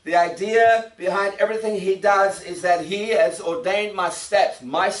breath, the idea behind everything He does is that He has ordained my steps.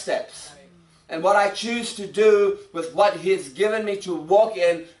 And what I choose to do with what He's given me to walk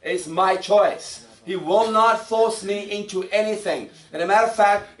in is my choice. He will not force me into anything. And as a matter of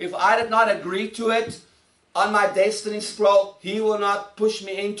fact, if I did not agree to it on my destiny scroll, He will not push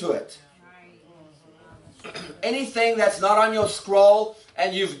me into it. Anything that's not on your scroll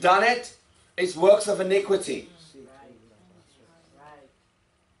and you've done it, is works of iniquity.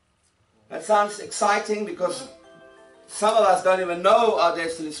 That sounds exciting because some of us don't even know our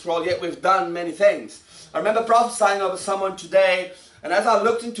destiny scroll, yet we've done many things. I remember prophesying over someone today, and as I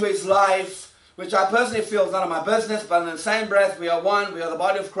looked into his life, which I personally feel is none of my business, but in the same breath, we are one, we are the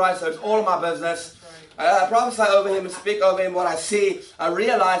body of Christ, so it's all of my business. I prophesy over him and speak over him what I see. I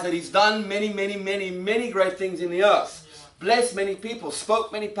realize that he's done many great things in the earth. Blessed many people,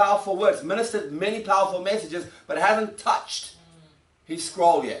 spoke many powerful words, ministered many powerful messages, but hasn't touched his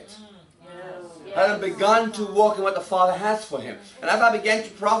scroll yet. Hasn't begun to walk in what the Father has for him. And as I began to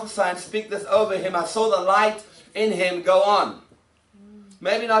prophesy and speak this over him, I saw the light in him go on.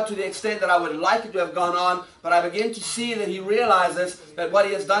 Maybe not to the extent that I would like it to have gone on, but I begin to see that he realizes that what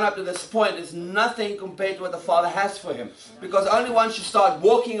he has done up to this point is nothing compared to what the Father has for him. Because only once you start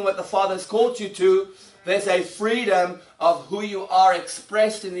walking in what the Father has called you to, there's a freedom of who you are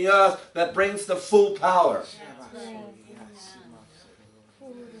expressed in the earth that brings the full power.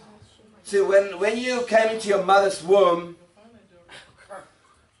 See, when you came into your mother's womb,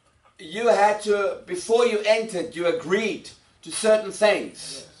 you had to, before you entered, you agreed to certain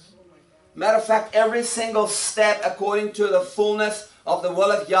things. Matter of fact, every single step according to the fullness of the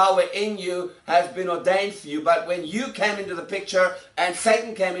will of Yahweh in you has been ordained for you. But when you came into the picture and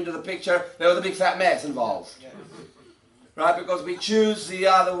Satan came into the picture, there was a big fat mess involved. Right? Because we choose the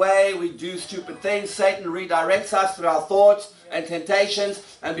other way, we do stupid things. Satan redirects us through our thoughts and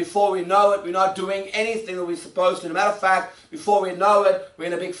temptations, and before we know it, we're not doing anything that we're supposed to. As a matter of fact, before we know it, we're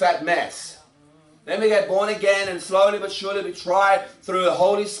in a big fat mess. Then we get born again, and slowly but surely we try through the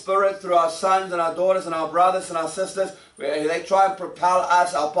Holy Spirit, through our sons and our daughters and our brothers and our sisters, where they try and propel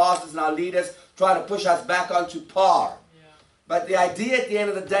us, our pastors and our leaders, try to push us back onto par. But the idea at the end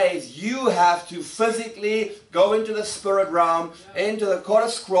of the day is you have to physically go into the spirit realm, into the court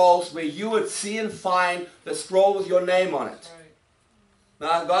of scrolls, where you would see and find the scroll with your name on it.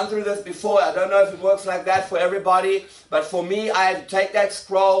 Now, I've gone through this before. I don't know if it works like that for everybody, but for me, I had to take that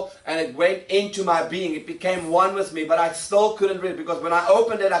scroll and it went into my being. It became one with me, but I still couldn't read it because when I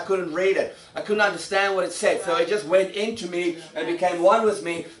opened it, I couldn't read it. I couldn't understand what it said, so it just went into me and became one with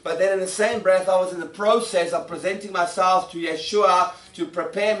me. But then in the same breath, I was in the process of presenting myself to Yeshua to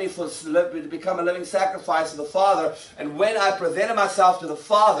prepare me to become a living sacrifice to the Father. And when I presented myself to the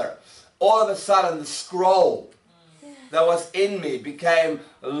Father, all of a sudden the scroll that was in me became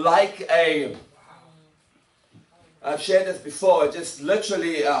like a, I've shared this before, just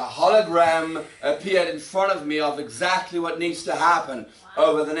literally a hologram appeared in front of me of exactly what needs to happen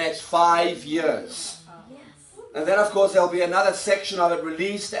over the next 5 years. And then of course there'll be another section of it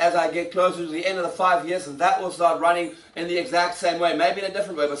released as I get closer to the end of the 5 years, and that will start running in the exact same way, maybe in a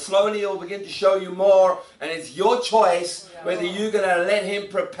different way, but slowly it will begin to show you more, and it's your choice whether you're going to let him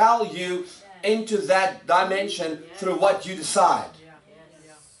propel you into that dimension through what you decide.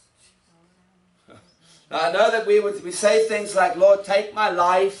 Now, I know that we say things like, Lord, take my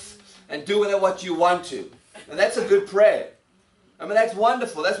life and do with it what you want to. And that's a good prayer. I mean, that's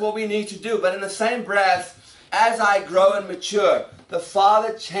wonderful. That's what we need to do. But in the same breath, as I grow and mature, the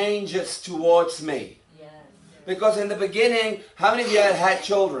Father changes towards me. Because in the beginning, how many of you had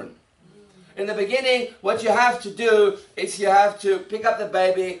children? In the beginning, what you have to do is you have to pick up the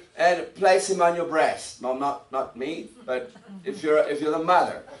baby and place him on your breast. Well, not me, but if you're the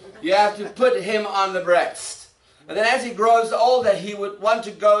mother, you have to put him on the breast. And then as he grows older, he would want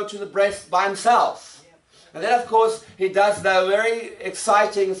to go to the breast by himself. And then, of course, he does the very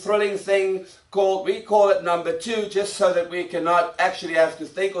exciting, thrilling thing called, we call it number 2, just so that we cannot actually have to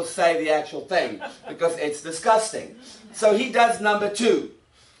think or say the actual thing, because it's disgusting. So he does number 2.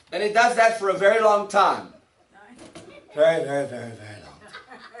 And it does that for a very long time. Very, very, very, very long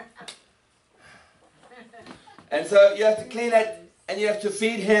time. And so you have to clean it, and you have to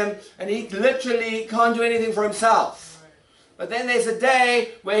feed him, and he literally can't do anything for himself. But then there's a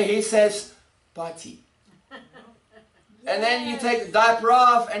day where he says, "Potty." And then you take the diaper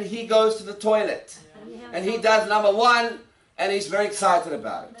off, and he goes to the toilet. And he does number 1, and he's very excited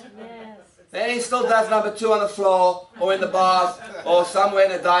about it. Then he still does number 2 on the floor, or in the bath, or somewhere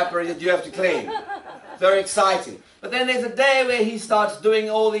in a diaper that you have to clean. Very exciting. But then there's a day where he starts doing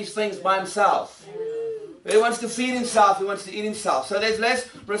all these things by himself. He wants to feed himself, he wants to eat himself. So there's less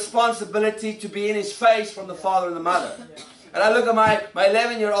responsibility to be in his face from the father and the mother. And I look at my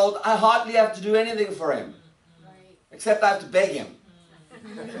 11-year-old, I hardly have to do anything for him. Except I have to beg him.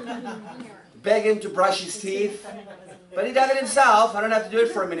 Beg him to brush his teeth. But he does it himself. I don't have to do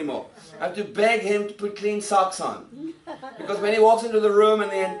it for him anymore. I have to beg him to put clean socks on. Because when he walks into the room and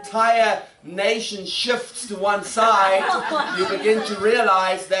the entire nation shifts to one side, you begin to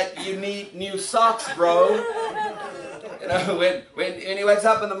realize that you need new socks, bro. You know, when he wakes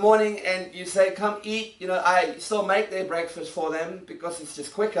up in the morning and you say, "Come eat," you know, I still make their breakfast for them because it's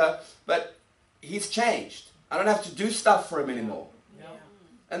just quicker, but he's changed. I don't have to do stuff for him anymore.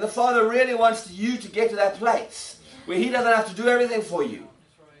 And the Father really wants you to get to that place where he doesn't have to do everything for you.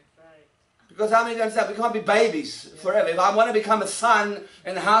 Because how many times we can't be babies forever. If I want to become a son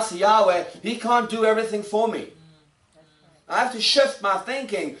in the house of Yahweh, he can't do everything for me. I have to shift my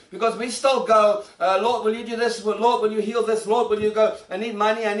thinking, because we still go, "Lord, will you do this? Lord, will you heal this? Lord, will you go, I need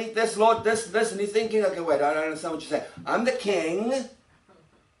money, I need this, Lord, this. And he's thinking, okay, wait, I don't understand what you're saying. I'm the king.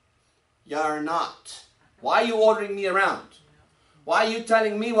 You're not. Why are you ordering me around? Why are you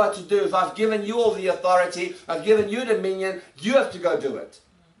telling me what to do? If I've given you all the authority, I've given you dominion, you have to go do it."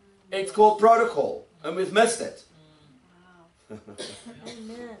 It's called protocol, and we've missed it.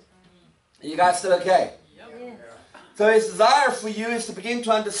 Amen. You guys still okay? Yes. So his desire for you is to begin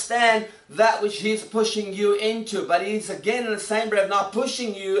to understand that which he's pushing you into. But he's again in the same breath not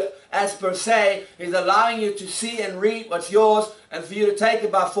pushing you as per se. He's allowing you to see and read what's yours, and for you to take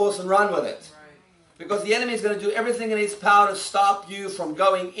it by force and run with it. Because the enemy is going to do everything in his power to stop you from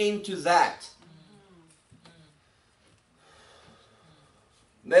going into that.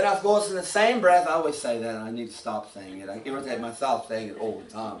 Then, of course, in the same breath, I always say that, and I need to stop saying it. I irritate myself saying it all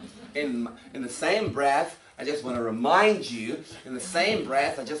the time. In the same breath, I just want to remind you, in the same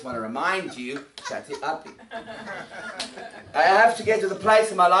breath, I just want to remind you, chatty uppy. I have to get to the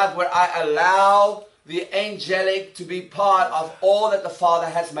place in my life where I allow the angelic to be part of all that the Father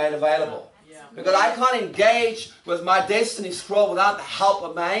has made available. Because I can't engage with my destiny scroll without the help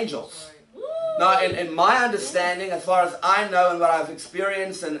of my angels. Now, in my understanding, as far as I know and what I've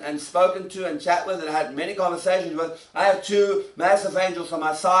experienced and spoken to and chat with and had many conversations with, I have two massive angels on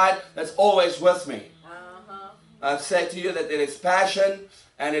my side that's always with me. I've said to you that it is passion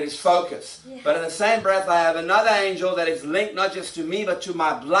and it is focus. Yeah. But in the same breath, I have another angel that is linked not just to me, but to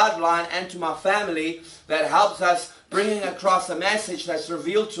my bloodline and to my family that helps us bringing across a message that's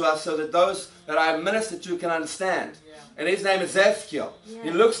revealed to us so that those that I minister to can understand. Yeah. And his name is Ezekiel. Yeah.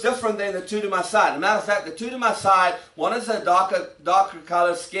 He looks different than the two to my side. As a matter of fact, the two to my side, one is a darker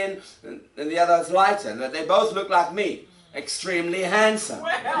color skin and the other is lighter. And they both look like me. Extremely handsome.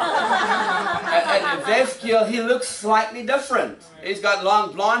 And Ezekiel, he looks slightly different. He's got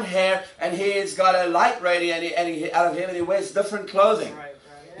long blonde hair and he's got a light radiant and he out of him and he wears different clothing.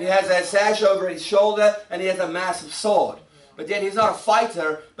 He has a sash over his shoulder and he has a massive sword. But yet he's not a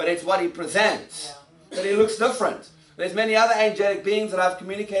fighter, but it's what he presents. But he looks different. There's many other angelic beings that I've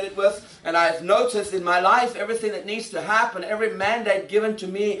communicated with, and I've noticed in my life everything that needs to happen, every mandate given to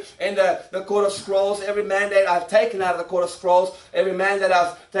me in the Court of Scrolls, every mandate I've taken out of the Court of Scrolls, every mandate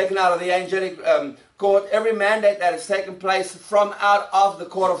I've taken out of the angelic court, every mandate that has taken place from out of the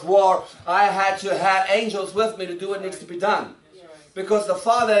Court of War, I had to have angels with me to do what needs to be done. Because the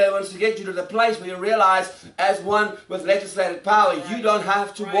Father wants to get you to the place where you realize, as one with legislative power, you don't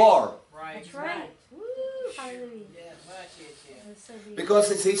have to war. That's right. Woo, hallelujah.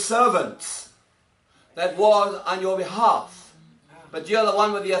 Because it's His servants that war on your behalf. But you're the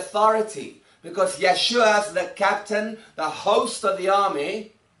one with the authority. Because Yeshua is the captain, the host of the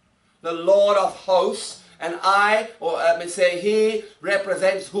army, the Lord of hosts, and I, or let me say, He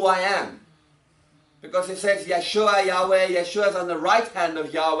represents who I am. Because it says Yeshua, Yahweh, Yeshua is on the right hand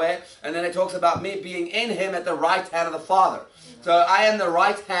of Yahweh, and then it talks about me being in Him at the right hand of the Father. So I am the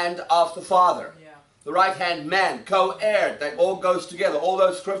right hand of the Father. The right hand man, co-heir, that all goes together. All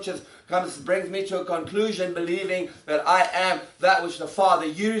those scriptures brings me to a conclusion, believing that I am that which the Father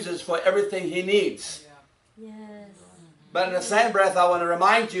uses for everything He needs. Yes. But in the same breath, I want to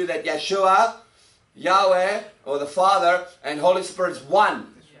remind you that Yeshua, Yahweh, or the Father, and Holy Spirit is one.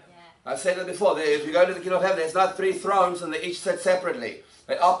 I've said it before. If you go to the kingdom of heaven, there's not three thrones and they each sit separately.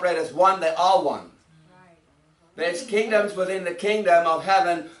 They operate as one. They are one. There's kingdoms within the kingdom of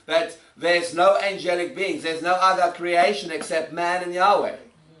heaven that there's no angelic beings. There's no other creation except man and Yahweh.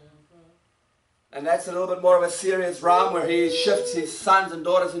 And that's a little bit more of a serious realm where He shifts His sons and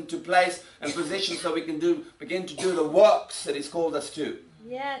daughters into place and position so we can begin to do the works that He's called us to.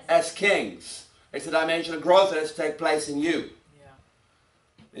 Yes. As kings. It's a dimension of growth that has to take place in you.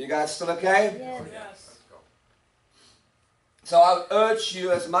 Are you guys still okay? Yes. So I would urge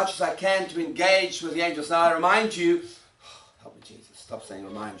you as much as I can to engage with the angels. Now I remind you, help me Jesus, stop saying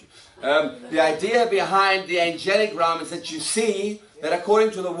remind you. The idea behind the angelic realm is that you see that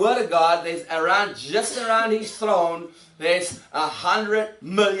according to the Word of God, there's just around His throne, there's 100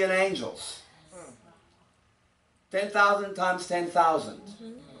 million angels. 10,000 times 10,000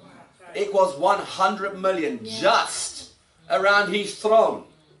 equals 100 million just around His throne.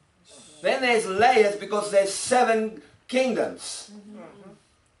 Then there's layers because there's 7 kingdoms.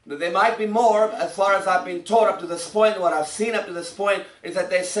 There might be more, as far as I've been taught up to this point. What I've seen up to this point is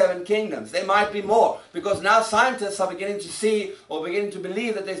that there's 7 kingdoms. There might be more, because now scientists are beginning to see or beginning to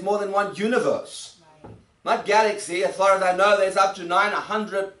believe that there's more than one universe. Not galaxy. As far as I know, there's up to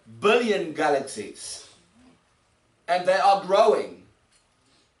 900 billion galaxies. And they are growing.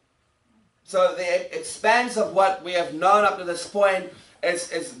 So the expanse of what we have known up to this point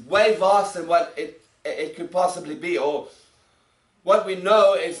is way vast than what it could possibly be, or what we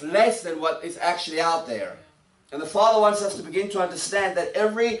know is less than what is actually out there. And the Father wants us to begin to understand that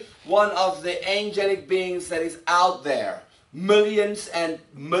every one of the angelic beings that is out there, millions and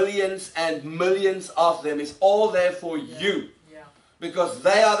millions and millions of them, is all there for you. Because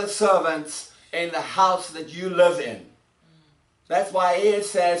they are the servants in the house that you live in. That's why it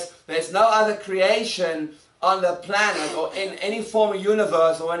says there's no other creation on the planet or in any form of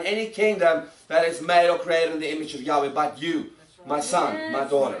universe or in any kingdom that is made or created in the image of Yahweh but you, my son, my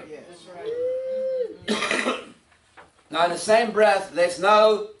daughter. Now in the same breath, there's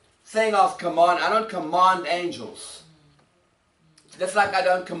no thing of command. I don't command angels. Just like I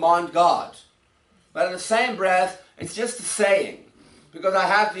don't command God. But in the same breath, it's just a saying. because I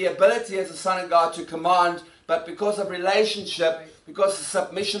have the ability as a son of God to command, but because of relationship, because of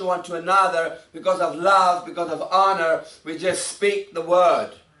submission one to another, because of love, because of honor, we just speak the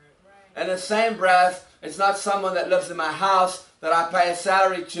word. And in the same breath, it's not someone that lives in my house that I pay a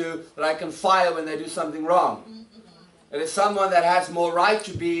salary to that I can fire when they do something wrong. It is someone that has more right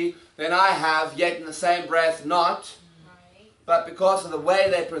to be than I have, yet in the same breath not. But because of the way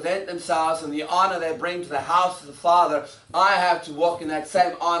they present themselves and the honor they bring to the house of the Father, I have to walk in that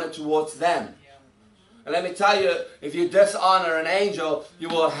same honor towards them. And let me tell you, if you dishonor an angel, you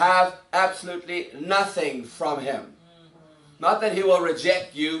will have absolutely nothing from him. Not that he will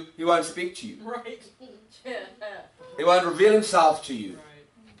reject you, he won't speak to you. Right. He won't reveal himself to you.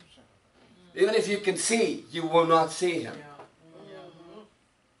 Even if you can see, you will not see him.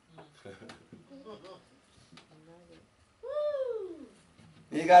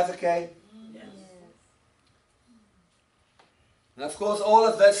 You guys okay? Yes. And of course, all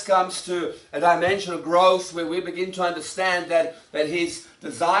of this comes to a dimension of growth where we begin to understand that his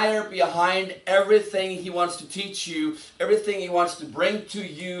desire behind everything he wants to teach you, everything he wants to bring to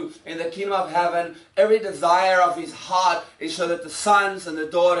you in the kingdom of heaven, every desire of his heart is so that the sons and the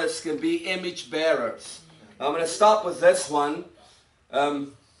daughters can be image bearers. Now, I'm going to stop with this one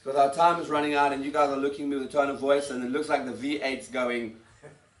because our time is running out and you guys are looking at me with a tone of voice and it looks like the V8's going.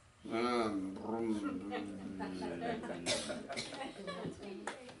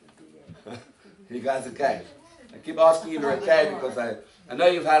 You guys okay? I keep asking you if you're okay because I know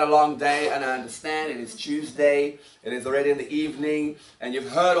you've had a long day and I understand it is Tuesday, it is already in the evening and you've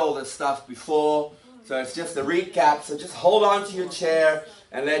heard all this stuff before, so it's just a recap. So just hold on to your chair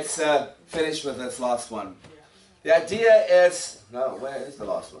and let's finish with this last one. The idea is, where is the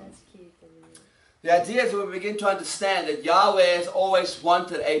last one? The idea is we begin to understand that Yahweh has always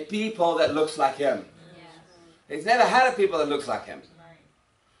wanted a people that looks like him. He's never had a people that looks like him.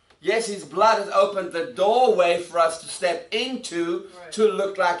 Yes, his blood has opened the doorway for us to step into, to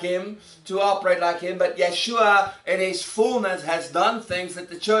look like him, to operate like him. But Yeshua in his fullness has done things that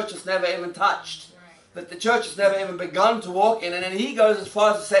the church has never even touched. That the church has never even begun to walk in. And then he goes as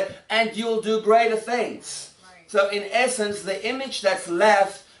far as to say, and you'll do greater things. So in essence, the image that's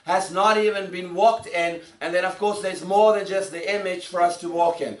left has not even been walked in, and then of course there's more than just the image for us to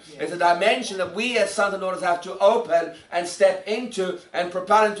walk in. There's a dimension that we as sons and daughters have to open and step into and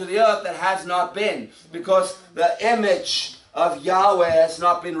propel into the earth that has not been, because the image of Yahweh has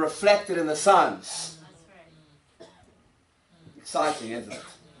not been reflected in the sons. Exciting, isn't it?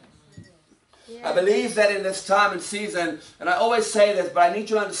 I believe that in this time and season, and I always say this, but I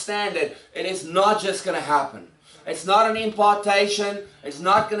need you to understand it, it is not just going to happen. It's not an impartation. It's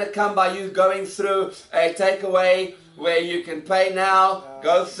not going to come by you going through a takeaway where you can pay now,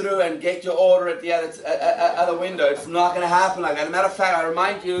 go through and get your order at the other window. It's not going to happen like that. As a matter of fact, I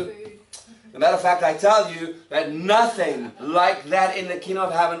remind you, as a matter of fact, I tell you that nothing like that in the kingdom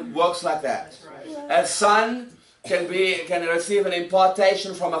of heaven works like that. A son can receive an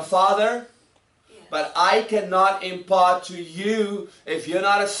impartation from a father, but I cannot impart to you if you're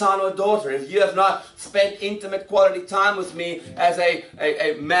not a son or daughter, if you have not spent intimate quality time with me as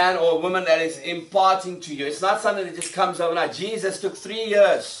a man or a woman that is imparting to you. It's not something that just comes overnight. Jesus took 3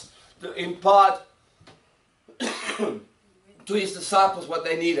 years to impart to his disciples what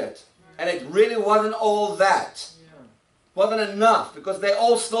they needed. And it really wasn't all that. Wasn't enough because they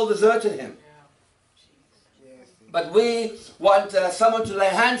all still deserted him. But we want someone to lay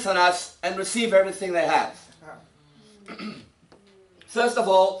hands on us and receive everything they have. First of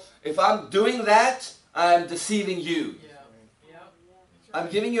all, if I'm doing that, I'm deceiving you. I'm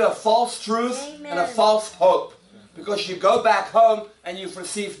giving you a false truth and a false hope. Because you go back home and you've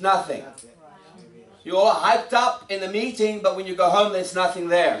received nothing. You're all hyped up in the meeting, but when you go home, there's nothing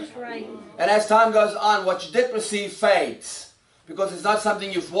there. And as time goes on, what you did receive fades. Because it's not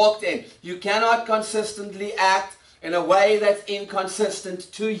something you've walked in. You cannot consistently act in a way that's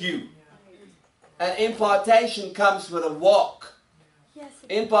inconsistent to you. And impartation comes with a walk.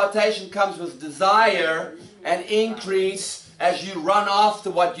 Impartation comes with desire and increase as you run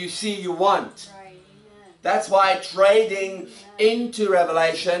after what you see you want. That's why trading into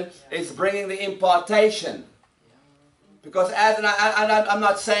revelation is bringing the impartation. Because I'm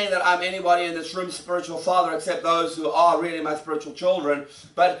not saying that I'm anybody in this room's spiritual father except those who are really my spiritual children.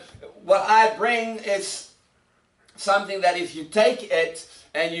 But what I bring is something that if you take it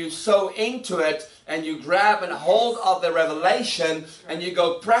and you sow into it and you grab and hold of the revelation and you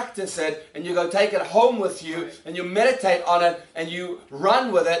go practice it and you go take it home with you and you meditate on it and you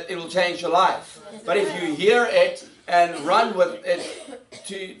run with it, it'll change your life. But if you hear it and run with it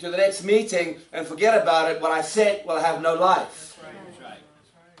to the next meeting and forget about it, what I said will have no life.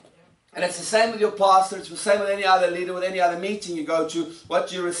 And it's the same with your pastor, it's the same with any other leader, with any other meeting you go to.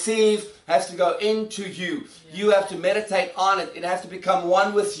 What you receive has to go into you. You have to meditate on it. It has to become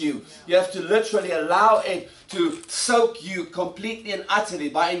one with you. You have to literally allow it to soak you completely and utterly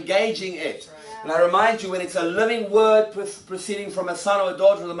by engaging it. And I remind you, when it's a living word proceeding from a son or a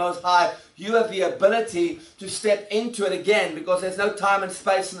daughter of the Most High, you have the ability to step into it again, because there's no time and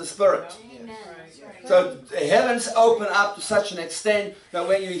space in the Spirit. Amen. So the heavens open up to such an extent that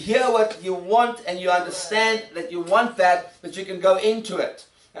when you hear what you want and you understand that you want that you can go into it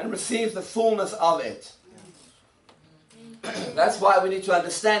and receive the fullness of it. That's why we need to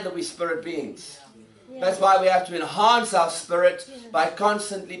understand that we're spirit beings. That's why we have to enhance our spirit by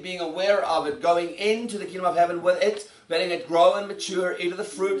constantly being aware of it, going into the kingdom of heaven with it, letting it grow and mature, eat of the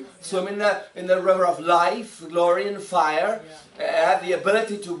fruit, swim in the river of life, glory and fire, have the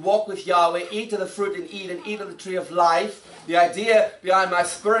ability to walk with Yahweh, eat of the fruit and eat of the tree of life. The idea behind my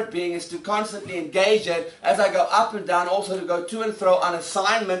spirit being is to constantly engage it as I go up and down, also to go to and fro on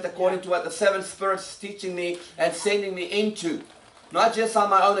assignment according to what the seven spirits is teaching me and sending me into. Not just on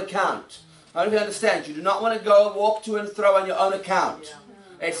my own account. I don't know if you understand. You do not want to go walk to and fro on your own account.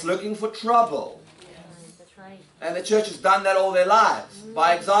 It's looking for trouble. That's right. And the church has done that all their lives.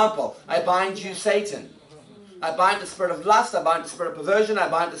 By example, I bind you, Satan. I bind the spirit of lust, I bind the spirit of perversion, I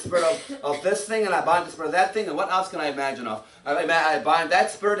bind the spirit of this thing, and I bind the spirit of that thing, and what else can I imagine of? I bind that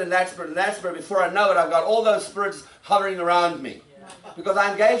spirit and that spirit and that spirit. Before I know it, I've got all those spirits hovering around me. Because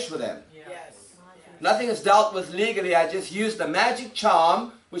I engaged with them. Nothing is dealt with legally. I just use the magic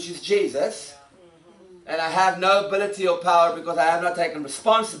charm, which is Jesus. And I have no ability or power because I have not taken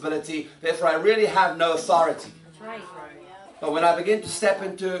responsibility. Therefore, I really have no authority. That's right. But when I begin to step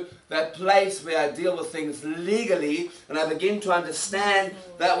into that place where I deal with things legally, and I begin to understand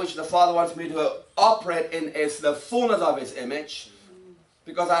that which the Father wants me to operate in is the fullness of His image.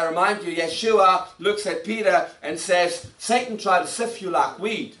 Because I remind you, Yeshua looks at Peter and says, Satan tried to sift you like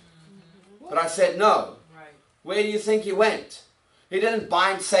wheat. But I said, no. Where do you think he went? He didn't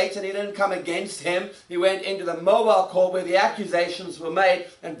bind Satan. He didn't come against him. He went into the mobile court where the accusations were made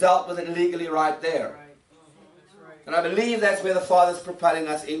and dealt with it legally right there. And I believe that's where the Father's propelling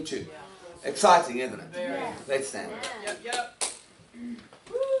us into. Exciting, isn't it? Yeah. Let's stand. Yep.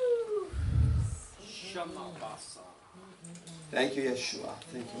 Thank you, Yeshua.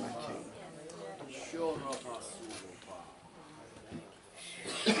 Thank you, my King.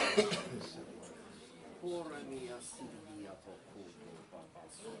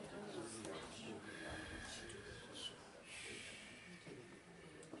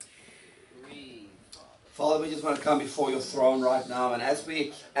 Father, we just want to come before your throne right now, and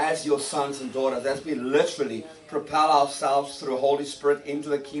as your sons and daughters, as we literally propel ourselves through the Holy Spirit into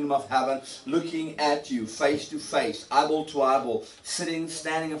the kingdom of heaven, looking at you face to face, eyeball to eyeball, sitting,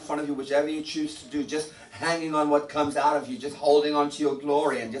 standing in front of you, whichever you choose to do, just hanging on what comes out of you, just holding on to your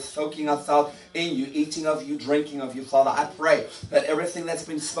glory and just soaking ourselves in you, eating of you, drinking of you, Father. I pray that everything that's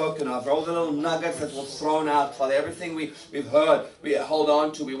been spoken of, all the little nuggets that were thrown out, Father, everything we've heard, we hold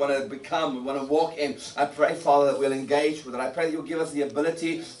on to, we want to become, we want to walk in. I pray, Father, that we'll engage with it. I pray that you'll give us the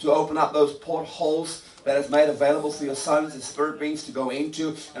ability to open up those portholes that is made available for your sons and spirit beings to go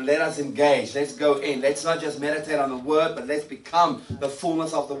into, and let us engage. Let's go in. Let's not just meditate on the word, but let's become the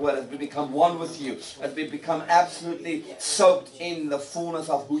fullness of the word as we become one with you, as we become absolutely soaked in the fullness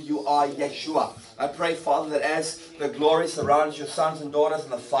of who you are, Yeshua. I pray, Father, that as the glory surrounds your sons and daughters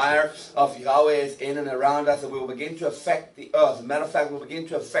and the fire of Yahweh is in and around us, that we will begin to affect the earth. As a matter of fact, we'll begin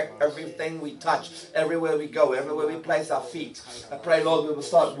to affect everything we touch, everywhere we go, everywhere we place our feet. I pray, Lord, we will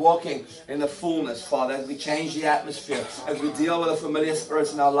start walking in the fullness, Father, as we change the atmosphere, as we deal with the familiar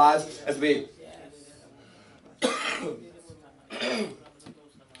spirits in our lives, as we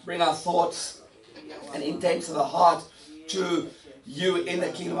bring our thoughts and intents of the heart to you in the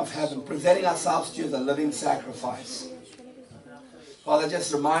kingdom of heaven, presenting ourselves to you as a living sacrifice. Father,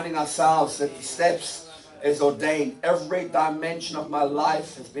 just reminding ourselves that the steps is ordained. Every dimension of my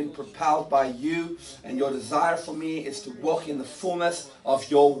life has been propelled by you, and your desire for me is to walk in the fullness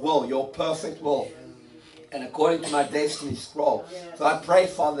of your will, your perfect will, and according to my destiny scroll. So I pray,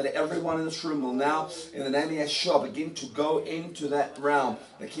 Father, that everyone in this room will now, in the name of Yeshua, begin to go into that realm,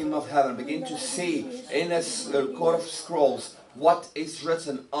 the kingdom of heaven, begin to see in this court of scrolls what is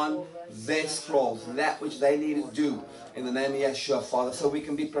written on their scrolls, that which they need to do in the name of Yeshua, Father, so we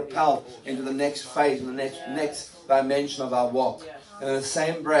can be propelled into the next phase, in the next dimension of our walk. And in the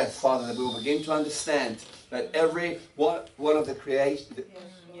same breath, Father, that we will begin to understand that every one of the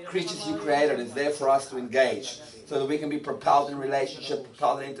creatures you created is there for us to engage, so that we can be propelled in relationship,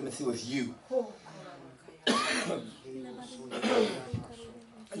 propelled in intimacy with you.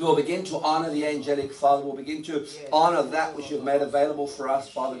 We will begin to honor the angelic, Father. We'll begin to honor that which you've made available for us,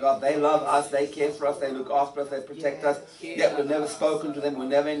 Father God. They love us, they care for us, they look after us, they protect us. Yet we've never spoken to them, we've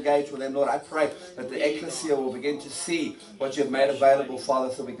never engaged with them, Lord. I pray that the ecclesia will begin to see what you've made available,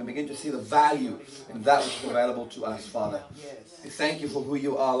 Father, so we can begin to see the value in that which is available to us, Father. We thank you for who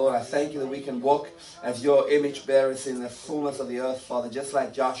you are, Lord. I thank you that we can walk as your image bearers in the fullness of the earth, Father, just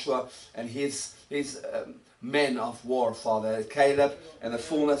like Joshua and his men of war, Father. Caleb and the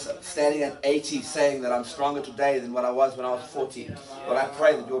fullness, standing at 80, saying that I'm stronger today than what I was when I was 40. Lord, I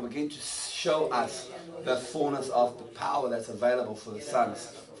pray that you'll begin to show us the fullness of the power that's available for the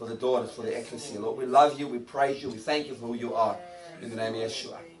sons, for the daughters, for the ecclesia. Lord, we love you, we praise you, we thank you for who you are. In the name of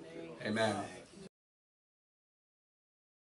Yeshua. Amen.